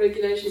medical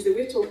regulations that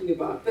we're talking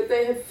about, but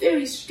they have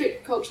very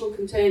strict cultural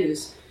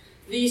containers.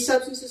 These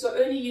substances are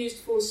only used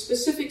for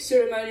specific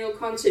ceremonial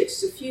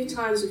contexts a few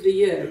times of the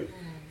year.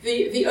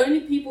 The only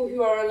people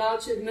who are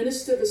allowed to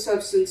administer the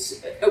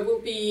substance will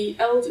be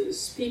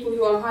elders, people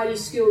who are highly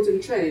skilled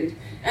and trained.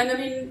 And I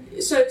mean,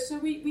 so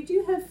we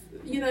do have,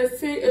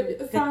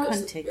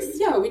 context.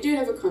 Yeah, we do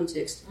have a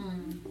context.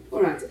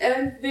 All right,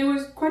 and there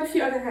was quite a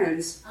few other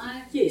hands.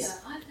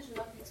 Yes. I've had a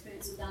lot of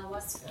experience with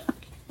ayahuasca.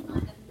 I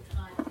haven't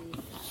tried the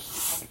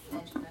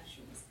psychedelic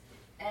mushrooms,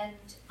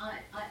 and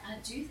I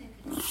do think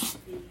it needs to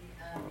be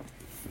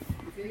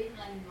very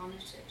highly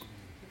monitored,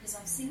 because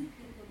I've seen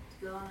people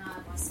go on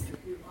ayahuasca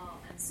who are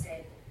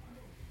unstable,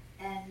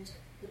 and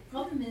the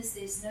problem is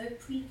there's no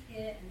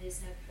pre-care and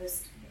there's no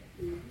post-care.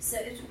 So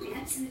it would be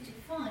absolutely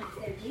fine if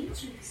they went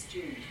through this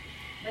journey,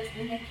 but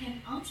when they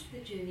came out of the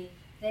journey,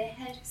 they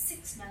had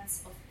 6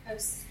 months of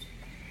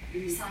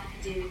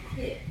post-psychedelic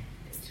care.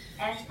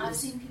 And I've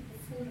seen people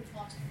fall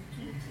apart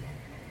completely.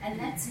 And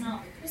that's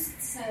now, because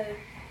it's so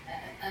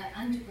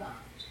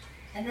underground,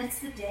 and that's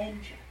the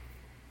danger.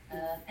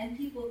 and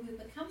people who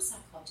become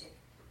psychotic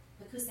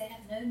because they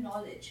have no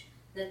knowledge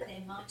that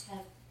they might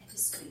have a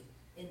history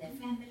in their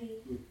family.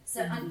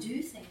 So I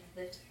do think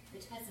that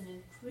it has an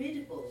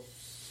incredible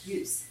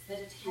use, but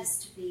it has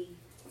to be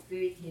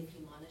very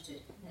carefully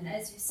monitored. And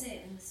as you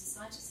say, in the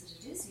societies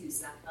that it is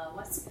used, like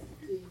ayahuasca,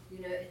 you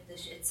know,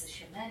 it's a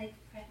shamanic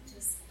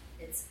practice.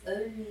 It's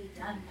only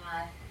done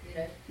by,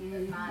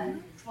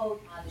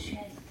 controlled by the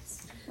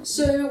shamans.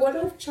 So what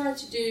I've tried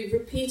to do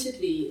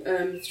repeatedly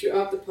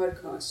throughout the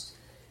podcast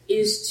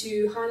is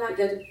to highlight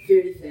that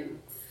very thing.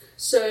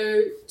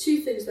 So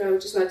 2 things that I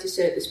would just like to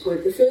say at this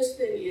point. The first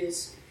thing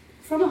is,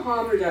 from a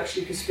harm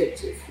reduction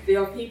perspective,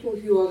 there are people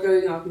who are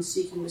going out and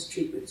seeking this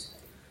treatment.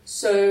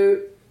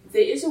 So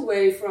there is a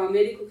way for our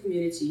medical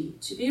community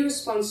to be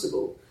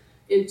responsible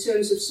in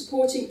terms of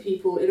supporting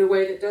people in a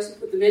way that doesn't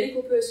put the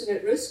medical person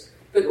at risk,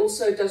 but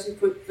also doesn't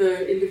put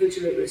the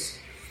individual at risk.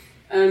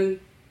 And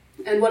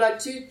what I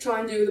do try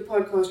and do with the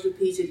podcast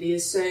repeatedly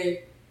is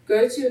say,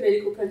 go to a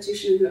medical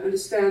practitioner who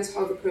understands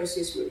how the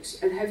process works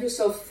and have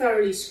yourself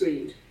thoroughly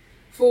screened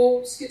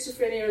for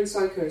schizophrenia and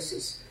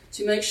psychosis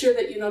to make sure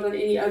that you're not on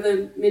any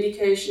other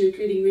medication,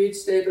 including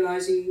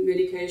mood-stabilizing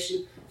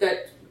medication,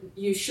 that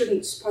you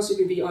shouldn't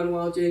possibly be on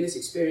while doing this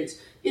experience.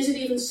 Is it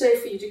even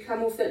safe for you to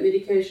come off that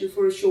medication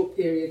for a short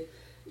period?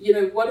 You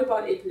know, what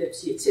about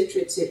epilepsy,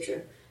 etc.,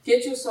 etc.?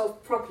 Get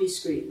yourself properly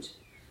screened.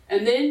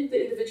 And then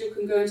the individual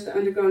can go into the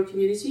underground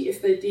community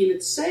if they deem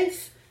it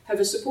safe, have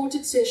a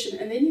supported session,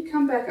 and then you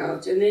come back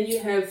out, and then you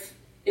have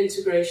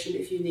integration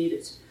if you need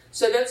it.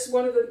 So that's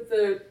one of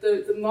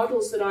the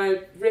models that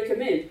I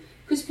recommend,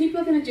 because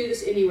people are going to do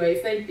this anyway.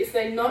 If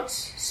they're not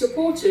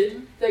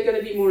supported, they're going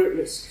to be more at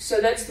risk. So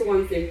that's the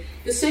one thing.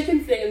 The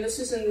second thing, and this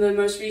is in the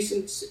most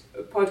recent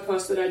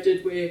podcast that I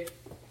did where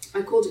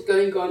I called it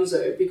Going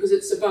Gonzo, because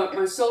it's about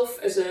myself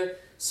as a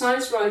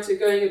science writer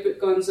going a bit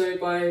gonzo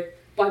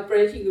by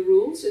breaking the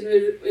rules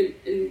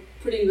in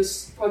putting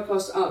this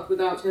podcast out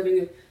without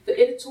having the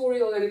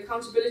editorial and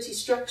accountability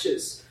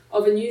structures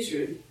of a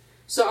newsroom.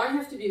 So I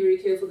have to be very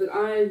careful that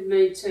I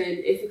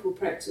maintain ethical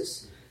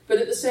practice. But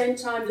at the same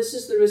time, this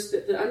is the risk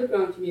that the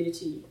underground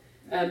community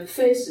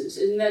faces,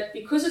 in that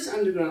because it's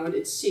underground,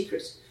 it's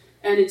secret.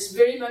 And it's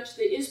very much,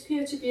 there is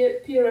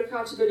peer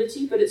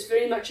accountability, but it's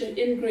very much an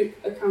in-group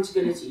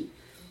accountability.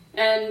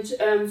 And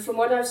from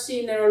what I've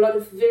seen, there are a lot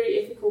of very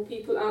ethical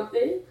people out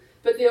there,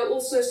 but there are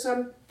also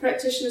some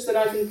practitioners that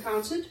I've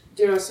encountered,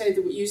 dare I say,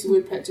 use the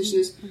word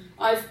practitioners,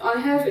 I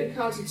have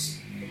encountered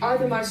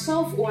either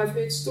myself or I've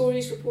heard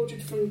stories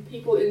reported from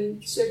people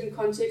in certain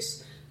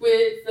contexts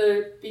where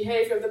the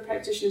behaviour of the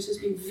practitioners has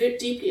been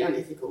deeply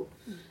unethical.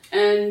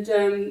 And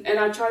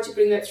I try to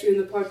bring that through in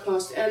the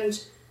podcast.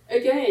 And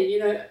again, you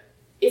know,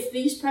 if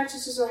these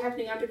practices are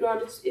happening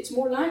underground, it's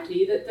more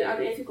likely that the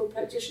unethical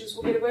practitioners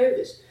will get away with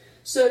it.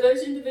 So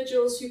those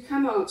individuals who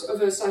come out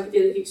of a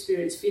psychedelic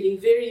experience feeling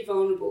very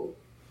vulnerable,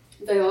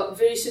 they are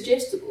very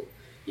suggestible.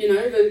 You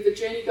know, the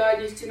journey guide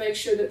needs to make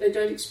sure that they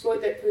don't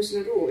exploit that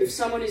person at all. If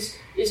someone is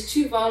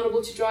too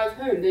vulnerable to drive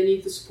home, they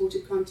need the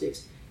supported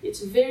context.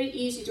 It's very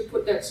easy to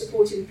put that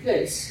support in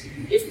place.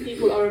 If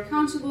people are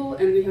accountable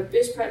and we have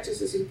best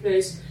practices in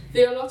place,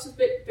 there are lots of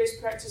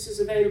best practices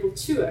available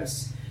to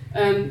us.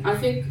 I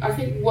think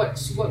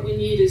what we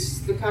need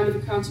is the kind of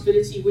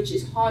accountability which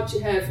is hard to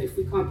have if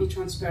we can't be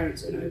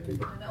transparent and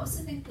open. And I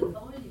also think the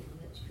volume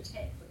that you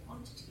take, the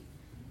quantity,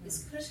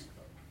 is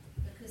critical,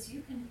 because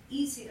you can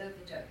easily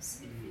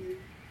overdose if you,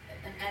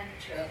 an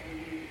amateur, or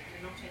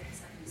you're not taking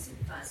something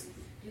supervised.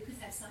 You could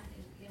have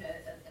something, you know,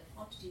 a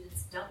quantity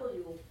that's double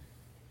your,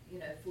 you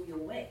know, for your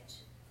weight,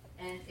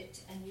 and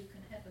you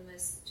can have the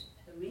most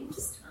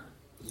horrendous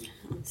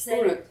time.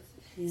 Same with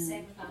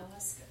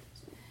ayahuasca.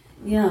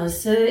 Yeah,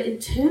 so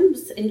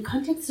in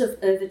context of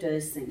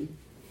overdosing,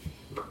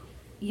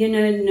 you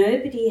know,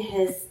 nobody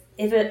has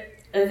ever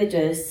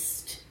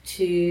overdosed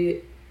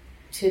to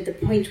the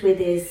point where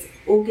there's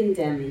organ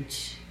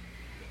damage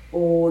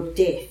or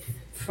death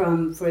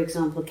from, for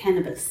example,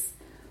 cannabis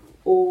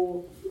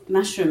or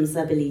mushrooms,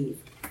 I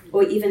believe,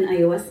 or even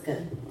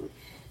ayahuasca.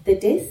 The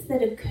deaths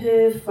that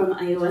occur from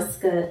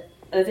ayahuasca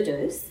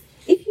overdose,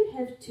 if you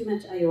have too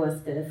much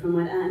ayahuasca, from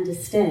what I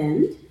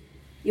understand,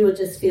 you will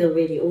just feel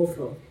really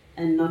awful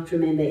and not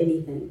remember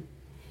anything.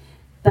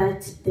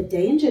 But the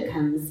danger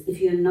comes if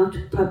you're not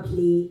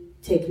properly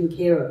taken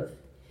care of.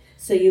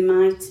 So you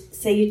might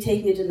say you're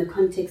taking it in the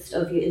context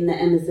of you're in the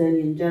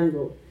Amazonian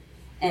jungle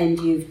and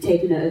you've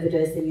taken an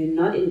overdose and you're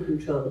not in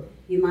control.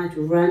 You might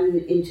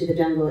run into the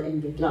jungle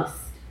and get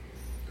lost.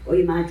 Or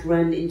you might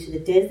run into the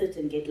desert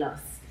and get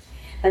lost.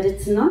 But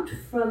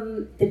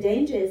the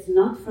danger is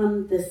not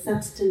from the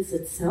substance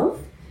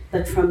itself,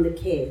 but from the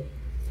care.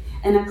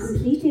 And I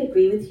completely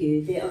agree with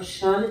you. There are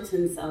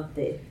charlatans out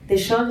there.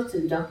 There's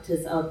charlatan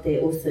doctors out there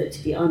also,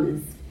 to be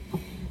honest.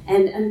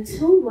 And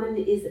until one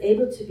is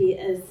able to be,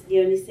 as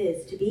Leonie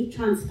says, to be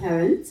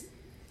transparent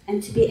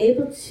and to be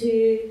able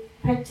to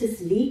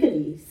practice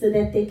legally so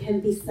that there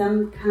can be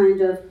some kind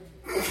of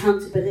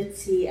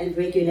accountability and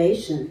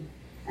regulation,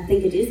 I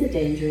think it is a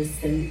dangerous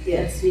thing. You're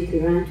absolutely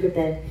right with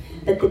that.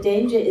 But the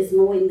danger is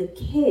more in the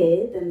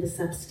care than the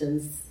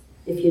substance,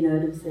 if you know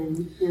what I'm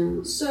saying.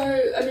 Yeah. So,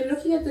 I mean,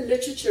 looking at the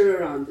literature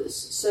around this,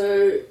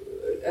 so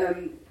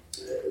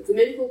the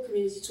medical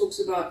community talks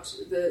about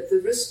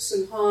the risks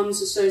and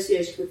harms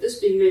associated with this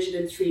being measured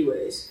in 3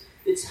 ways.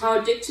 It's how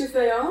addictive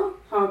they are,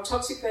 how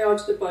toxic they are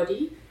to the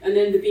body, and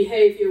then the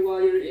behavior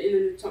while you're in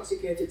an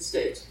intoxicated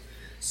state.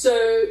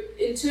 So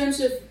in terms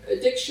of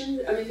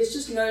addiction, I mean, there's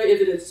just no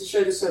evidence to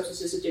show the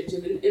substance is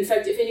addictive. In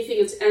fact, if anything,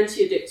 it's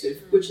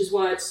anti-addictive, which is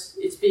why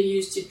it's being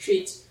used to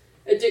treat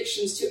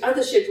addictions to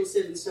other Schedule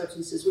 7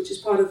 substances, which is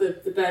part of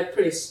the bad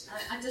press.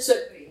 I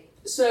disagree.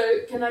 So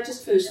can I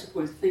just finish the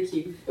point? Thank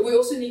you. We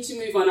also need to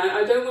move on.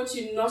 I don't want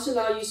to not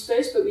allow you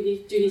space, but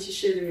we do need to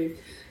share the room.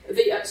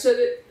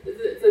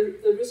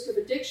 The risk of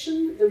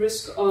addiction, the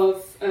risk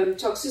of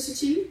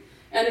toxicity,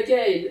 and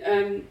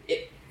again,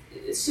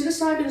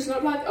 psilocybin is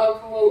not like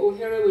alcohol or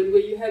heroin,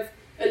 where you have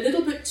a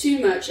little bit too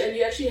much and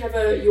you actually have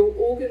your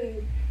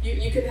organ.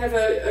 You can have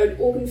an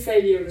organ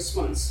failure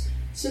response.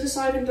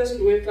 Psilocybin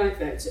doesn't work like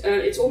that.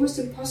 It's almost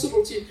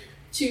impossible to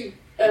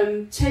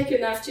take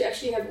enough to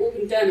actually have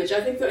organ damage.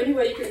 I think the only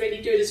way you can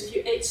really do it is if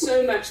you ate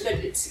so much that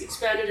it's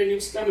expanded in your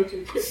stomach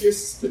and gives you a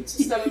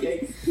stomach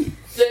ache.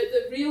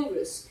 The real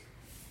risk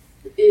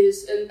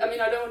is, and I mean,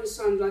 I don't want to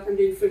sound like I'm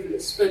being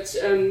frivolous, but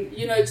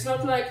it's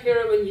not like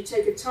heroin. You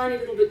take a tiny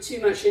little bit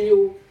too much and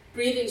your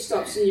breathing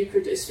stops and you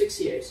could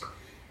asphyxiate.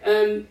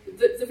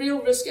 The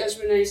real risk, as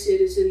Rene said,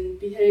 is in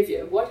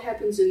behavior. What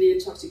happens in the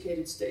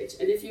intoxicated state?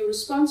 And if you're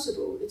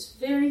responsible, it's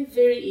very,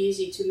 very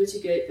easy to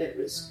mitigate that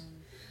risk.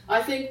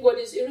 I think what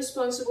is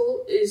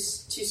irresponsible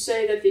is to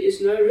say that there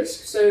is no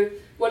risk. So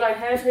what I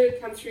have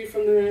heard come through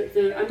from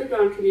the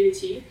underground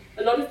community,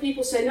 a lot of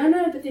people say,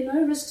 no, but there are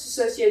no risks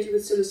associated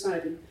with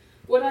psilocybin.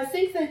 What I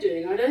think they're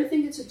doing, I don't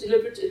think it's a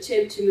deliberate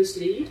attempt to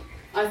mislead.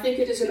 I think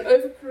it is an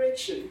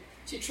overcorrection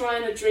to try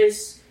and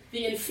address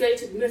the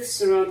inflated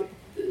myths around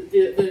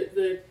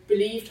the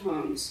believed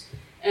harms.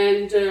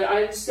 And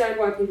I understand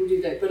why people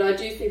do that, but I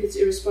do think it's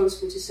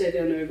irresponsible to say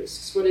there are no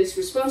risks. What is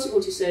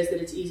responsible to say is that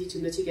it's easy to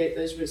mitigate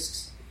those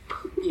risks.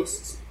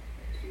 Yes.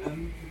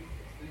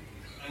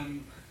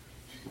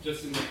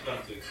 Just in the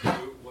context, one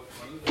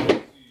of the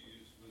things you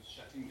used was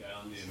shutting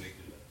down the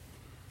amygdala,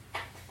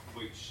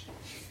 which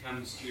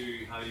comes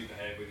to how you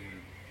behave when you're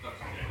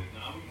intoxicated.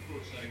 Now, I would have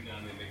thought shutting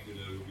down the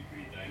amygdala would be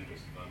pretty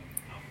dangerous if I'm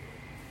alcohol.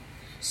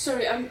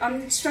 Sorry,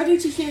 I'm struggling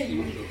to hear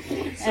you.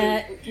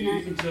 So you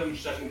use the term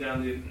shutting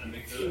down the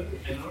amygdala,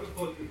 and I would have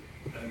thought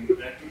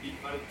that would be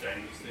quite a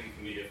dangerous thing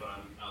for me if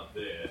I'm out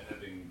there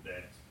having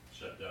that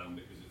shut down,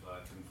 because if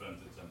I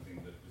confronted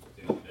something that was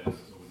potentially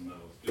dangerous, I wouldn't know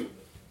what to do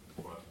with it.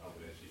 Or I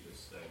would actually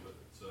just stay with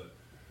it. So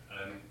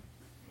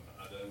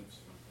I don't.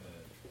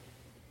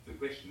 The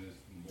question is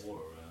more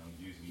around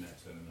using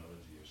that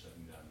terminology of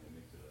shutting down the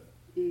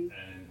amygdala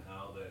and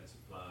how that's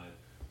applied.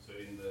 So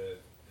in the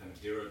kind of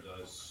hero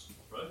dose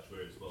approach,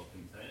 where it's well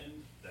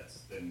contained,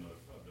 that's then not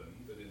a problem.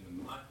 But in the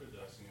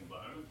microdosing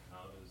environment,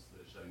 how does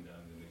the shutting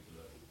down the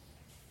amygdala?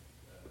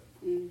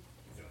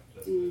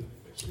 That's the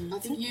question. I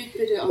think you'd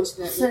better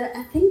answer that. So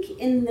I think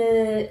in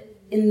the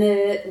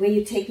when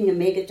you're taking a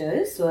mega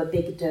dose or a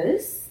big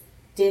dose,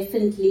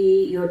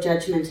 definitely your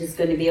judgment is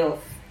going to be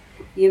off.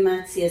 You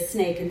might see a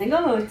snake and think,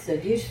 oh, it's so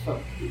beautiful.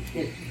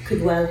 It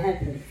could well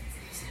happen.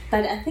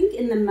 But I think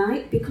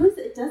because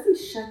it doesn't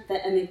shut the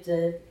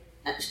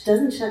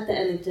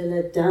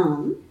amygdala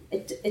down,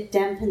 it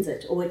dampens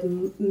it or it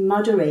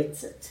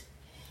moderates it.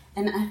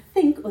 And I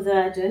think, although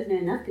I don't know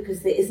enough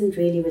because there isn't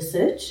really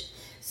research,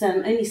 so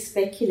I'm only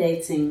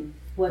speculating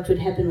what would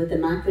happen with the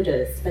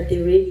microdose, but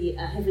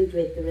I haven't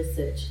read the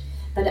research.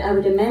 But I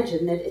would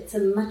imagine that it's a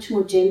much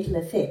more gentle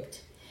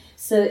effect.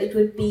 So it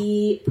would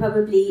be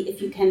probably,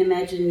 if you can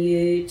imagine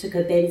you took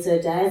a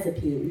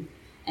benzodiazepine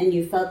and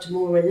you felt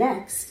more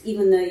relaxed,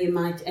 even though you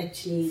might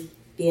actually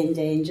be in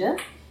danger,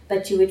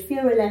 but you would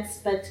feel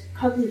relaxed but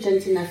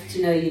cognizant enough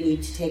to know you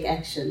need to take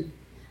action.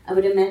 I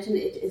would imagine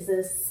it is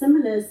a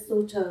similar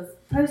sort of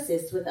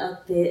process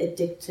without the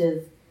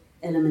addictive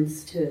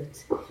elements to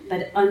it.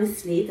 But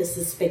honestly, this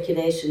is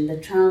speculation. The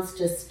trials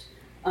just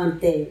aren't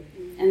there.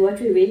 And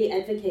what we're really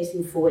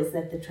advocating for is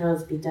that the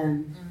trials be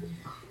done.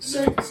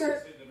 So that makes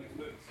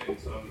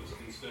perfect sense. I'm just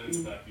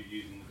concerned about you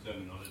using the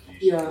terminology.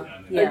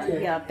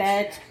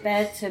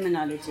 Bad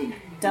terminology.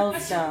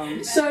 Dulled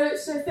down.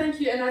 So thank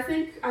you. And I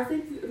think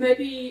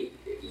maybe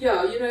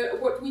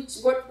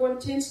what one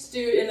tends to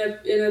do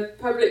in a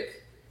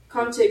public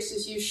context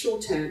is use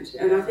shorthand,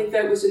 and I think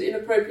that was an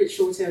inappropriate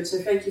shorthand. So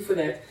thank you for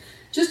that.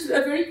 Just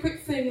a very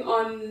quick thing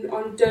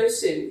on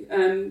dosing,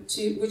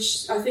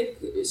 which I think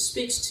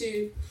speaks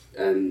to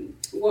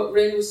what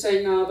Rene was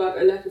saying now about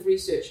a lack of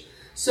research.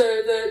 So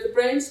the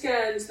brain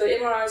scans, the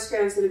MRI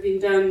scans that have been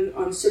done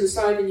on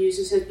psilocybin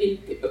users have been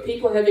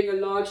people having a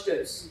large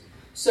dose.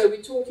 So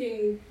we're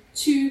talking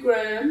 2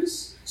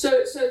 grams. So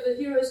the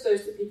hero's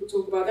dose that people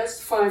talk about,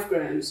 that's 5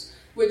 grams,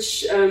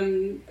 which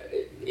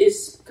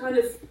is kind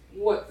of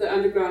what the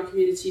underground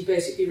community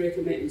basically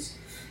recommends.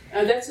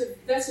 That's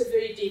a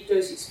very deep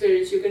dose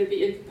experience. You're going to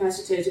be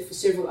incapacitated for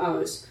several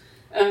hours.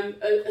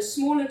 A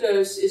smaller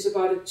dose is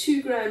about a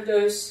 2-gram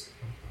dose.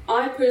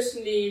 I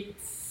personally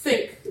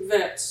think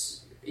that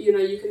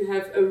you can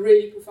have a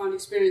really profound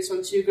experience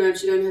on 2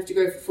 grams. You don't have to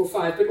go for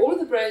 5. But all of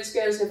the brain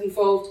scans have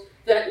involved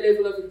that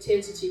level of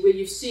intensity where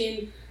you've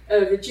seen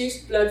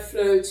reduced blood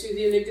flow to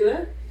the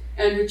amygdala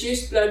and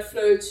reduced blood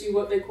flow to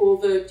what they call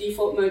the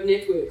default mode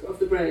network of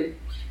the brain,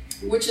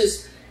 which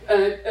is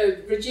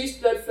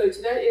reduced blood flow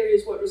to that area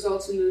is what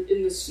results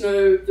in the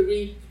snow, the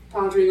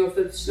repowdering of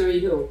the snowy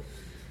hill.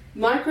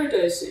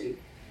 Microdosing.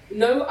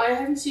 No, I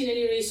haven't seen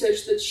any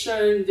research that's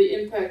shown the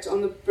impact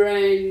on the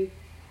brain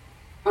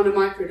on a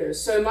microdose.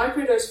 So a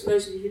microdose, for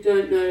those of you who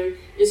don't know,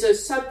 is a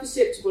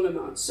sub-perceptible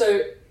amount.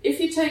 So if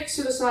you take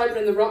psilocybin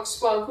and the rocks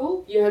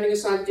sparkle, you're having a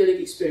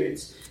psychedelic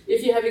experience.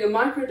 If you're having a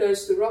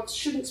microdose, the rocks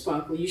shouldn't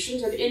sparkle. You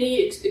shouldn't have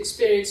any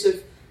experience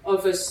of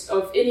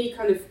any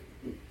kind of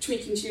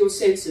tweaking to your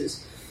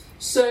senses.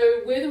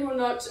 So whether or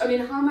not,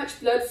 how much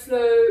blood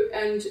flow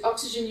and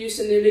oxygen use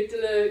in the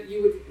amygdala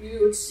you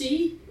would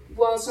see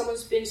while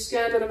someone's being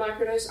scanned on a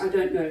microdose, I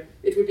don't know.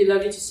 It would be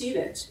lovely to see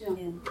that. Yeah.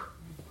 Can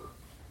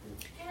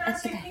I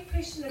ask a quick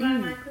question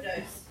about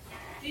microdose?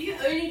 Do you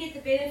only get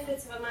the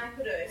benefits of a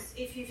microdose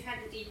if you've had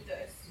a deep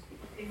dose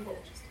before?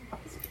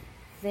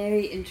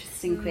 Very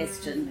interesting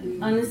question.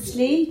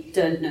 Honestly,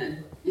 don't know.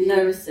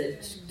 No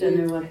research. Don't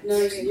know what.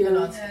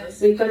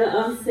 We've got an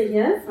answer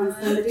here from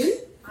somebody.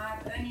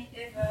 I've only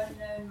ever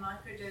known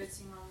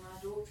microdosing on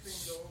my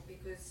daughter-in-law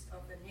because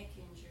of a neck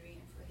injury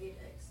and for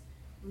headaches.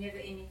 Never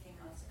anything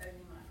else,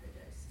 only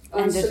microdosing.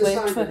 And it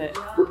worked for her.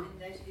 Yeah, and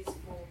that is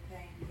for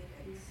pain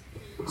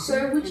headaches.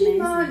 So would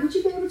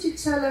you be able to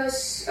tell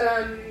us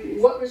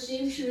what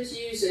regime she was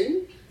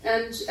using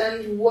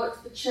and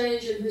what the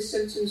change in her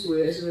symptoms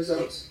were as a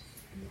result?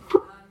 No,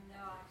 I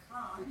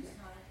can't.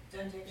 I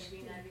don't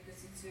actually know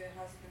because it's her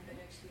husband that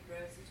actually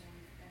grows it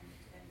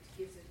and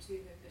gives it to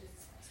her. But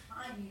it's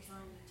tiny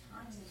amount.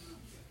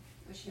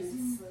 But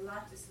she's the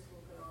lightest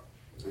little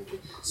girl. Okay.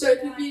 So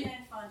it would be. I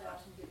can find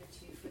out and give it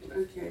to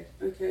you.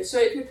 Okay. So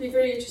it would be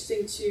very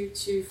interesting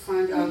to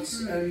find out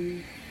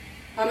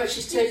how much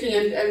she's taking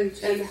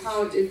and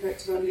how it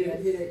impacts on her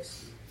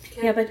headaches.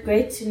 Yeah, but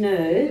great to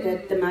know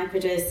that the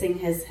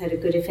microdosing has had a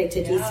good effect,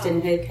 at least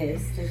in her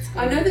case.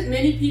 I know that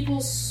many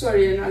people,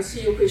 and I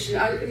see your question,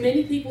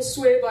 many people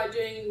swear by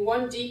doing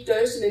one deep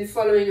dose and then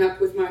following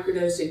up with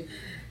microdosing.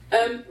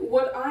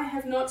 What I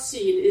have not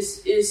seen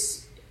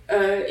is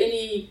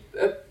any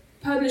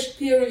published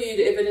peer-reviewed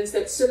evidence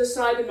that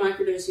psilocybin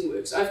microdosing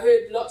works. I've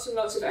heard lots and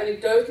lots of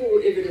anecdotal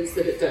evidence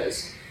that it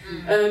does.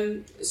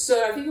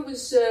 So I think it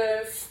was,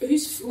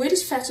 where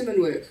does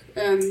Fetterman work?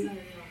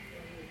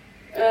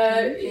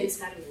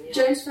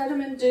 James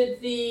Fetterman did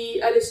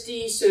the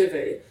LSD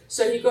survey.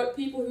 So he got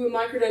people who were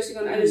microdosing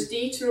on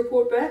LSD to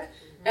report back,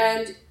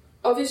 and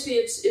obviously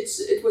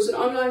it was an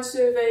online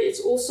survey. It's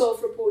all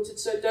self-reported,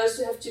 so it does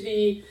have to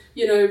be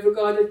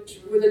regarded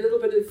with a little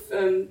bit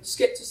of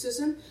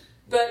skepticism.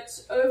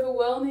 But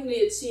overwhelmingly,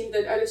 it seemed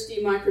that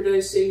LSD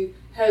microdosing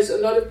has a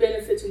lot of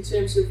benefit in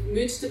terms of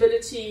mood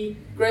stability,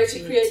 greater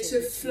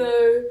creative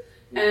flow,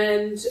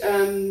 and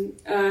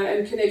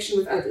connection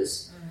with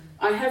others.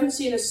 I haven't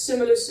seen a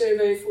similar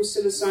survey for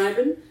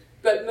psilocybin,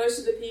 but most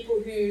of the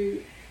people who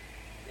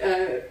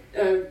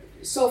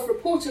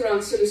self-report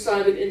around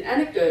psilocybin in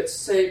anecdotes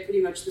say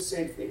pretty much the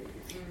same thing.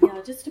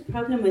 Yeah, just a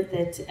problem with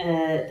that,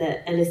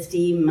 the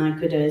LSD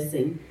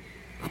microdosing.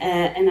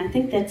 And I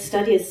think that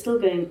study is still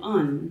going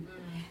on.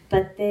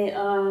 But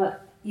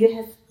you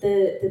have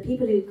the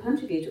people who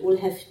contribute all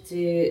have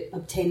to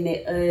obtain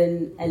their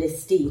own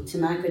LSD to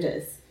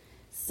microdose.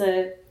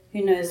 So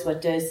who knows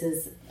what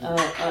doses are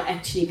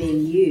actually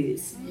being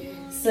used.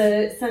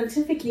 So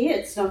scientifically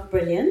it's not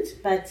brilliant,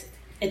 but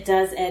it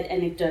does add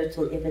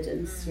anecdotal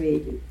evidence,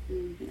 really.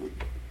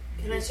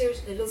 Can I share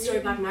a little story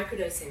about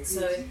microdosing?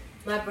 So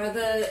my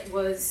brother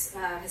has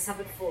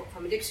suffered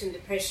from addiction,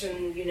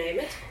 depression, you name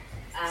it.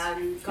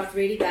 Got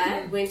really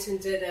bad, went and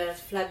did a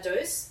flood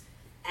dose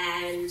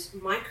and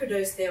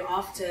microdosed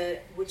thereafter,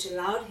 which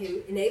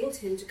enabled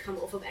him to come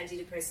off of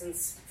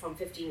antidepressants from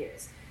 15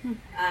 years.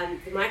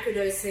 The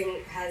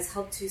microdosing has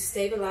helped to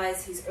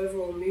stabilize his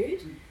overall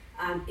mood.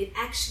 It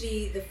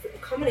actually, the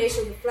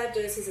combination of the flood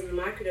doses and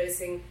the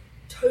microdosing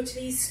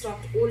totally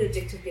stopped all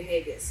addictive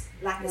behaviors,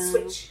 like a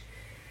switch.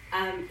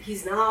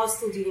 He's now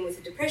still dealing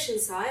with the depression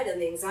side and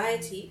the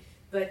anxiety,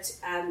 but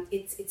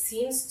it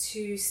seems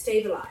to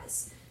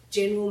stabilize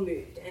general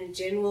mood and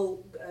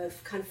general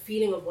kind of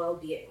feeling of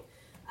well-being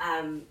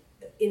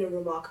in a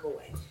remarkable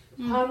way.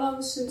 How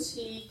long since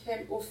he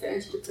came off the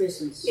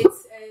antidepressants?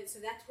 So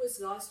that was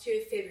last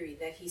year, February,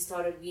 that he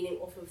started weaning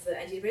off of the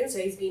antidepressants. So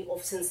he's been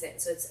off since then.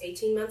 So it's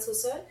 18 months or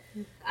so.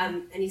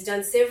 And he's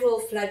done several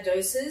flood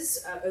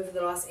doses over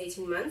the last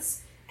 18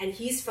 months. And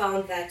he's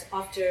found that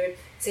after,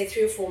 say,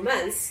 3 or 4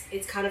 months,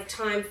 it's kind of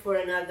time for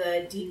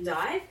another deep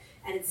dive.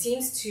 And it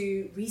seems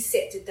to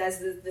reset. It does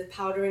the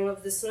powdering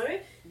of the snow,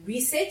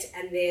 reset,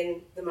 and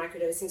then the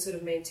microdosing sort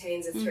of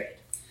maintains a thread.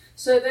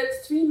 So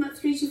that 3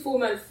 to 4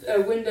 month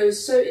window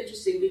is so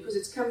interesting because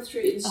it's come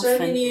through in so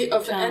many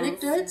of the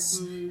anecdotes,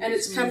 and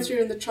it's come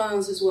through in the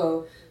trials as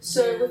well.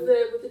 So with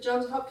the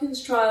Johns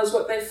Hopkins trials,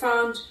 what they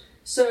found,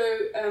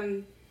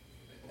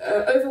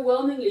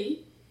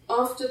 overwhelmingly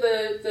after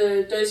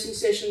the dosing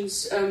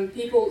sessions,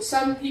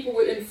 some people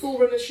were in full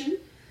remission.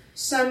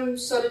 Some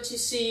started to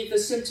see the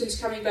symptoms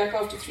coming back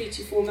after 3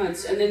 to 4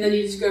 months, and then they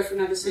needed to go for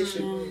another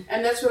session.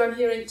 And that's what I'm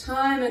hearing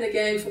time and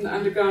again from the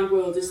underground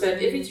world, is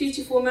that every 3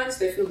 to 4 months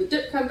they feel the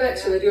dip come back,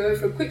 so they go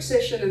for a quick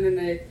session and then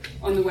they're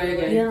on the way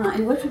again. Yeah,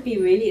 and what would be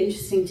really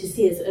interesting to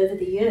see is over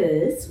the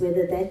years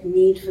whether that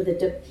need for the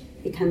dip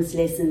becomes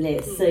less and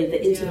less, so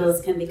the intervals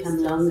can become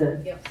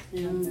longer.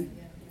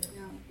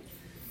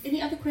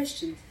 Any other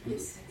questions?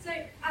 Yes. So,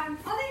 are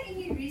there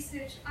any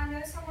research? I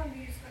know someone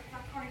who's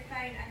got chronic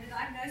pain, and the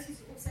diagnosis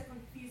is also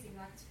confusing.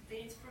 Like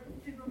it's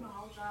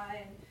fibromyalgia,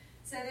 and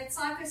so that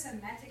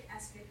psychosomatic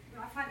aspect.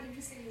 What I find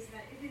interesting is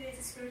that if there's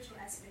a spiritual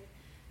aspect,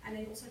 and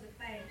then also the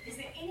pain. Is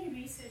there any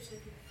research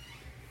that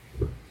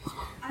you?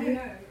 I don't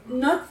know.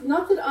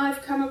 Not that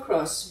I've come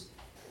across,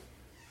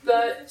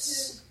 but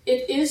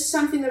it is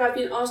something that I've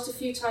been asked a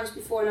few times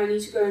before, and I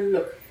need to go and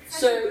look.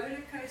 So.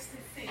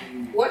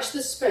 Watch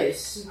this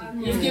space.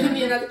 You've given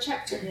me another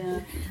chapter. Yeah,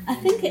 I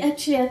think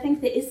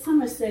there is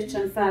some research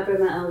on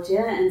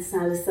fibromyalgia and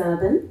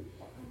psilocybin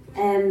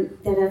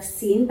that I've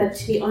seen, but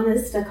to be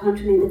honest, I can't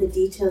remember the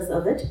details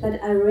of it.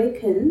 But I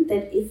reckon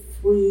that if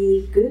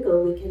we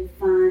Google, we can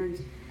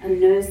find. I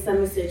know some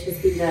research has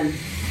been done,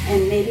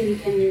 and maybe you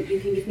can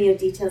give me your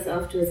details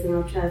afterwards, and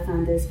I'll try to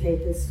find those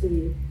papers for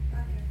you.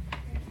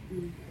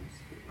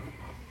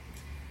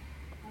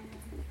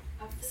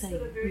 I've just got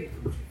a very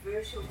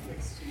controversial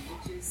question,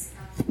 which is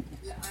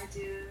the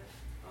idea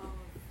of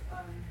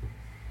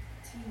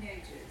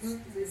teenagers.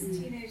 There's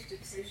teenage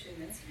depression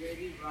that's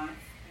really rife,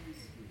 and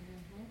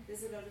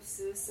there's a lot of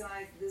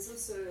suicide. There's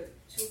also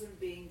children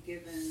being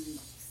given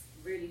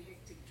really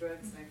hectic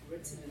drugs like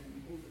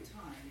Ritalin all the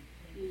time,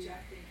 which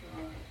I think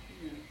are,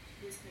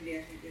 personally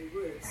I think they're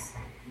worse.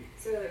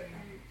 So,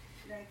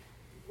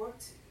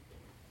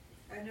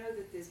 I know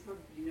that there's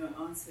probably no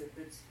answer,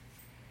 but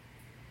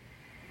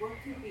what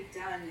can be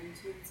done in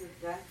terms of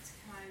that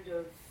kind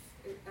of,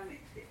 I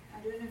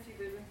don't know if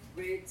you've ever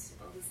read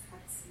Aldous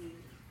Huxley,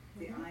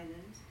 The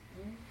Island.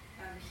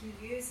 He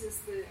uses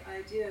the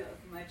idea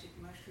of magic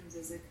mushrooms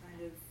as a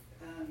kind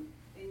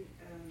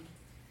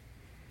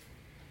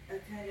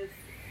of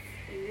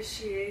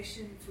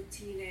initiation for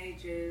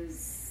teenagers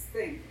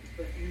thing,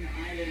 but in the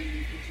island,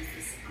 which is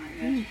this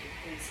magical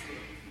place where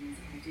everything is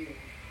ideal.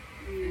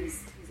 And he's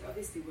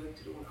obviously worked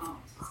it all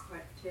out. It's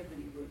quite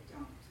cleverly worked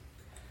out.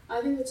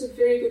 I think that's a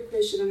very good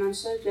question, and I'm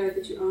so glad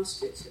that you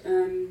asked it.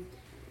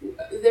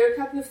 There are a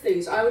couple of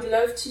things. I would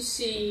love to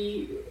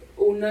see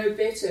or know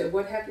better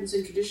what happens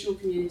in traditional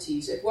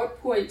communities. At what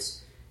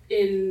point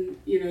in,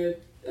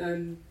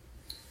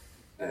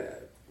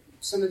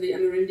 some of the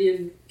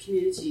Amerindian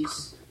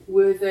communities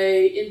were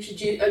they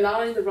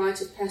allowing the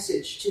rite of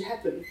passage to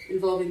happen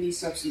involving these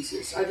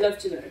substances? I'd love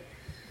to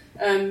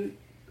know.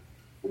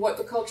 What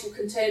the cultural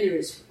container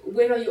is.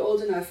 When are you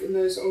old enough in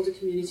those older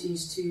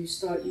communities to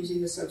start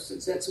using the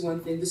substance? That's one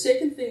thing. The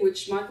second thing,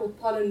 which Michael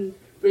Pollan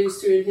brings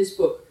through in his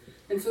book,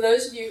 and for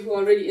those of you who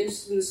are really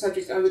interested in the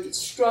subject, I would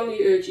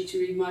strongly urge you to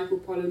read Michael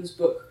Pollan's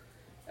book,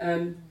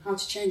 How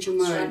to Change Your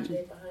Mind. It's right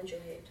there behind your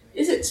head.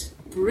 Is it?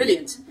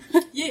 Brilliant.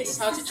 Yes,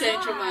 How to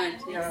Change Your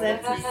Mind.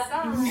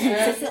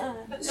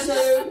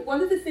 So one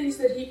of the things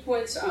that he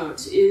points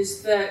out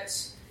is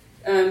that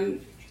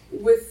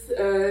with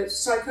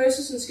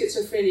psychosis and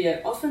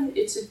schizophrenia, often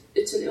it's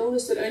an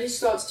illness that only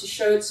starts to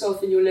show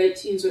itself in your late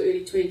teens or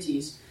early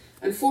 20s.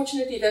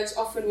 Unfortunately, that's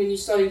often when you're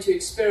starting to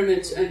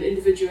experiment and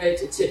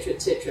individuate, etc.,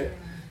 etc.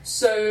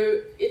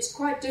 So it's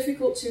quite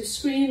difficult to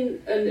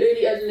screen an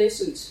early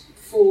adolescent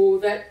for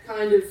that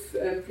kind of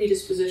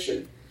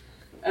predisposition,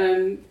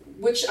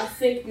 which I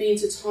think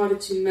means it's harder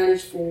to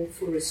manage for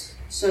risk.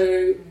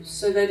 So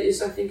that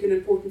is, I think, an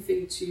important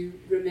thing to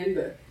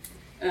remember.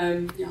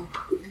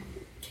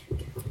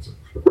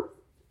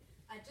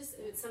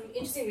 Some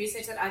interesting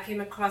research that I came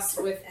across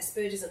with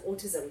Asperger's and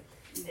autism,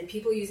 and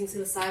people using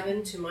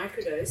psilocybin to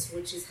microdose,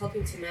 which is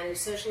helping to manage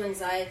social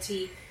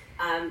anxiety,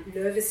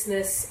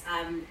 nervousness,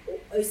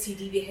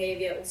 OCD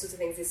behavior, all sorts of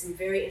things. There's some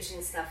very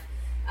interesting stuff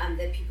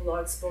that people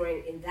are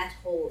exploring in that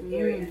whole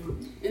area.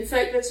 In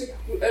fact, that's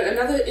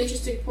another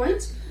interesting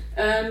point.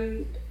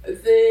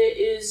 There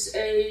is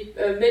a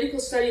medical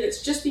study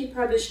that's just been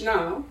published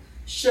now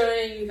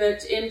showing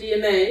that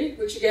MDMA,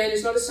 which again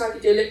is not a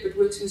psychedelic but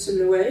works in a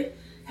similar way,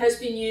 has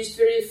been used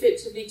very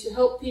effectively to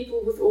help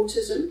people with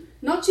autism,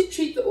 not to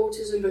treat the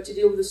autism, but to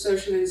deal with the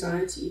social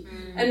anxiety.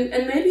 And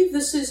maybe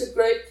this is a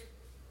great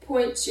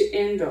point to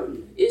end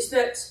on, is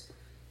that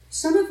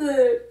some of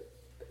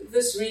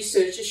this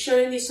research is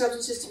showing these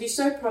substances to be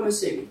so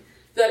promising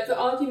that the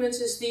argument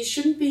is these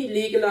shouldn't be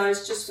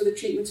legalized just for the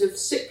treatment of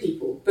sick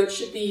people, but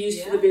should be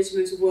used for the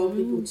betterment of well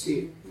people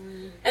too.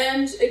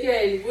 And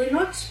again, we're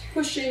not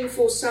pushing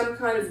for some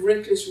kind of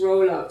reckless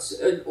rollout,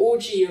 an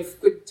orgy of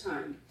good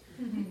time.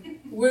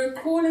 We're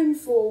calling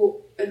for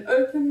an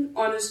open,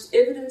 honest,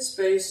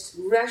 evidence-based,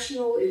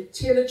 rational,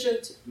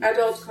 intelligent,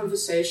 adult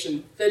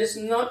conversation that is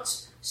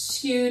not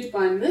skewed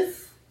by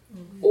myth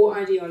or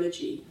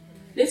ideology.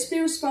 Let's be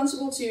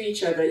responsible to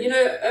each other. You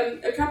know,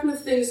 a couple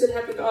of things that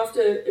happened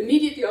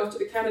immediately after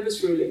the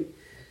cannabis ruling.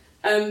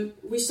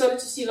 We started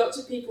to see lots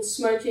of people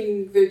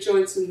smoking their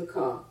joints in the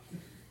car.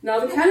 Now,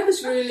 the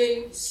cannabis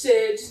ruling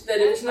said that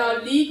it is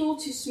now legal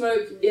to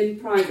smoke in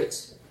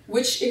private,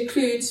 which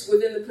includes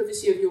within the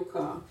privacy of your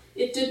car.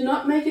 It did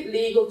not make it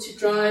legal to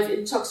drive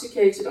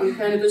intoxicated on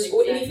cannabis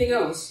or anything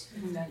else.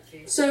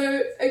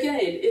 So, again,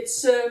 it's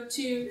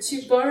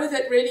to borrow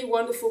that really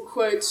wonderful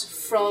quote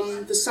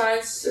from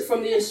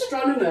the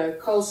astronomer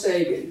Carl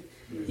Sagan.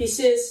 He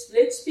says,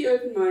 let's be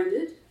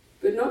open-minded,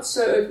 but not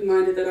so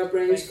open-minded that our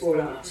brains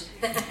fall out.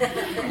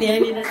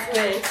 Leonie, that's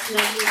great.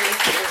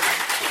 Lovely.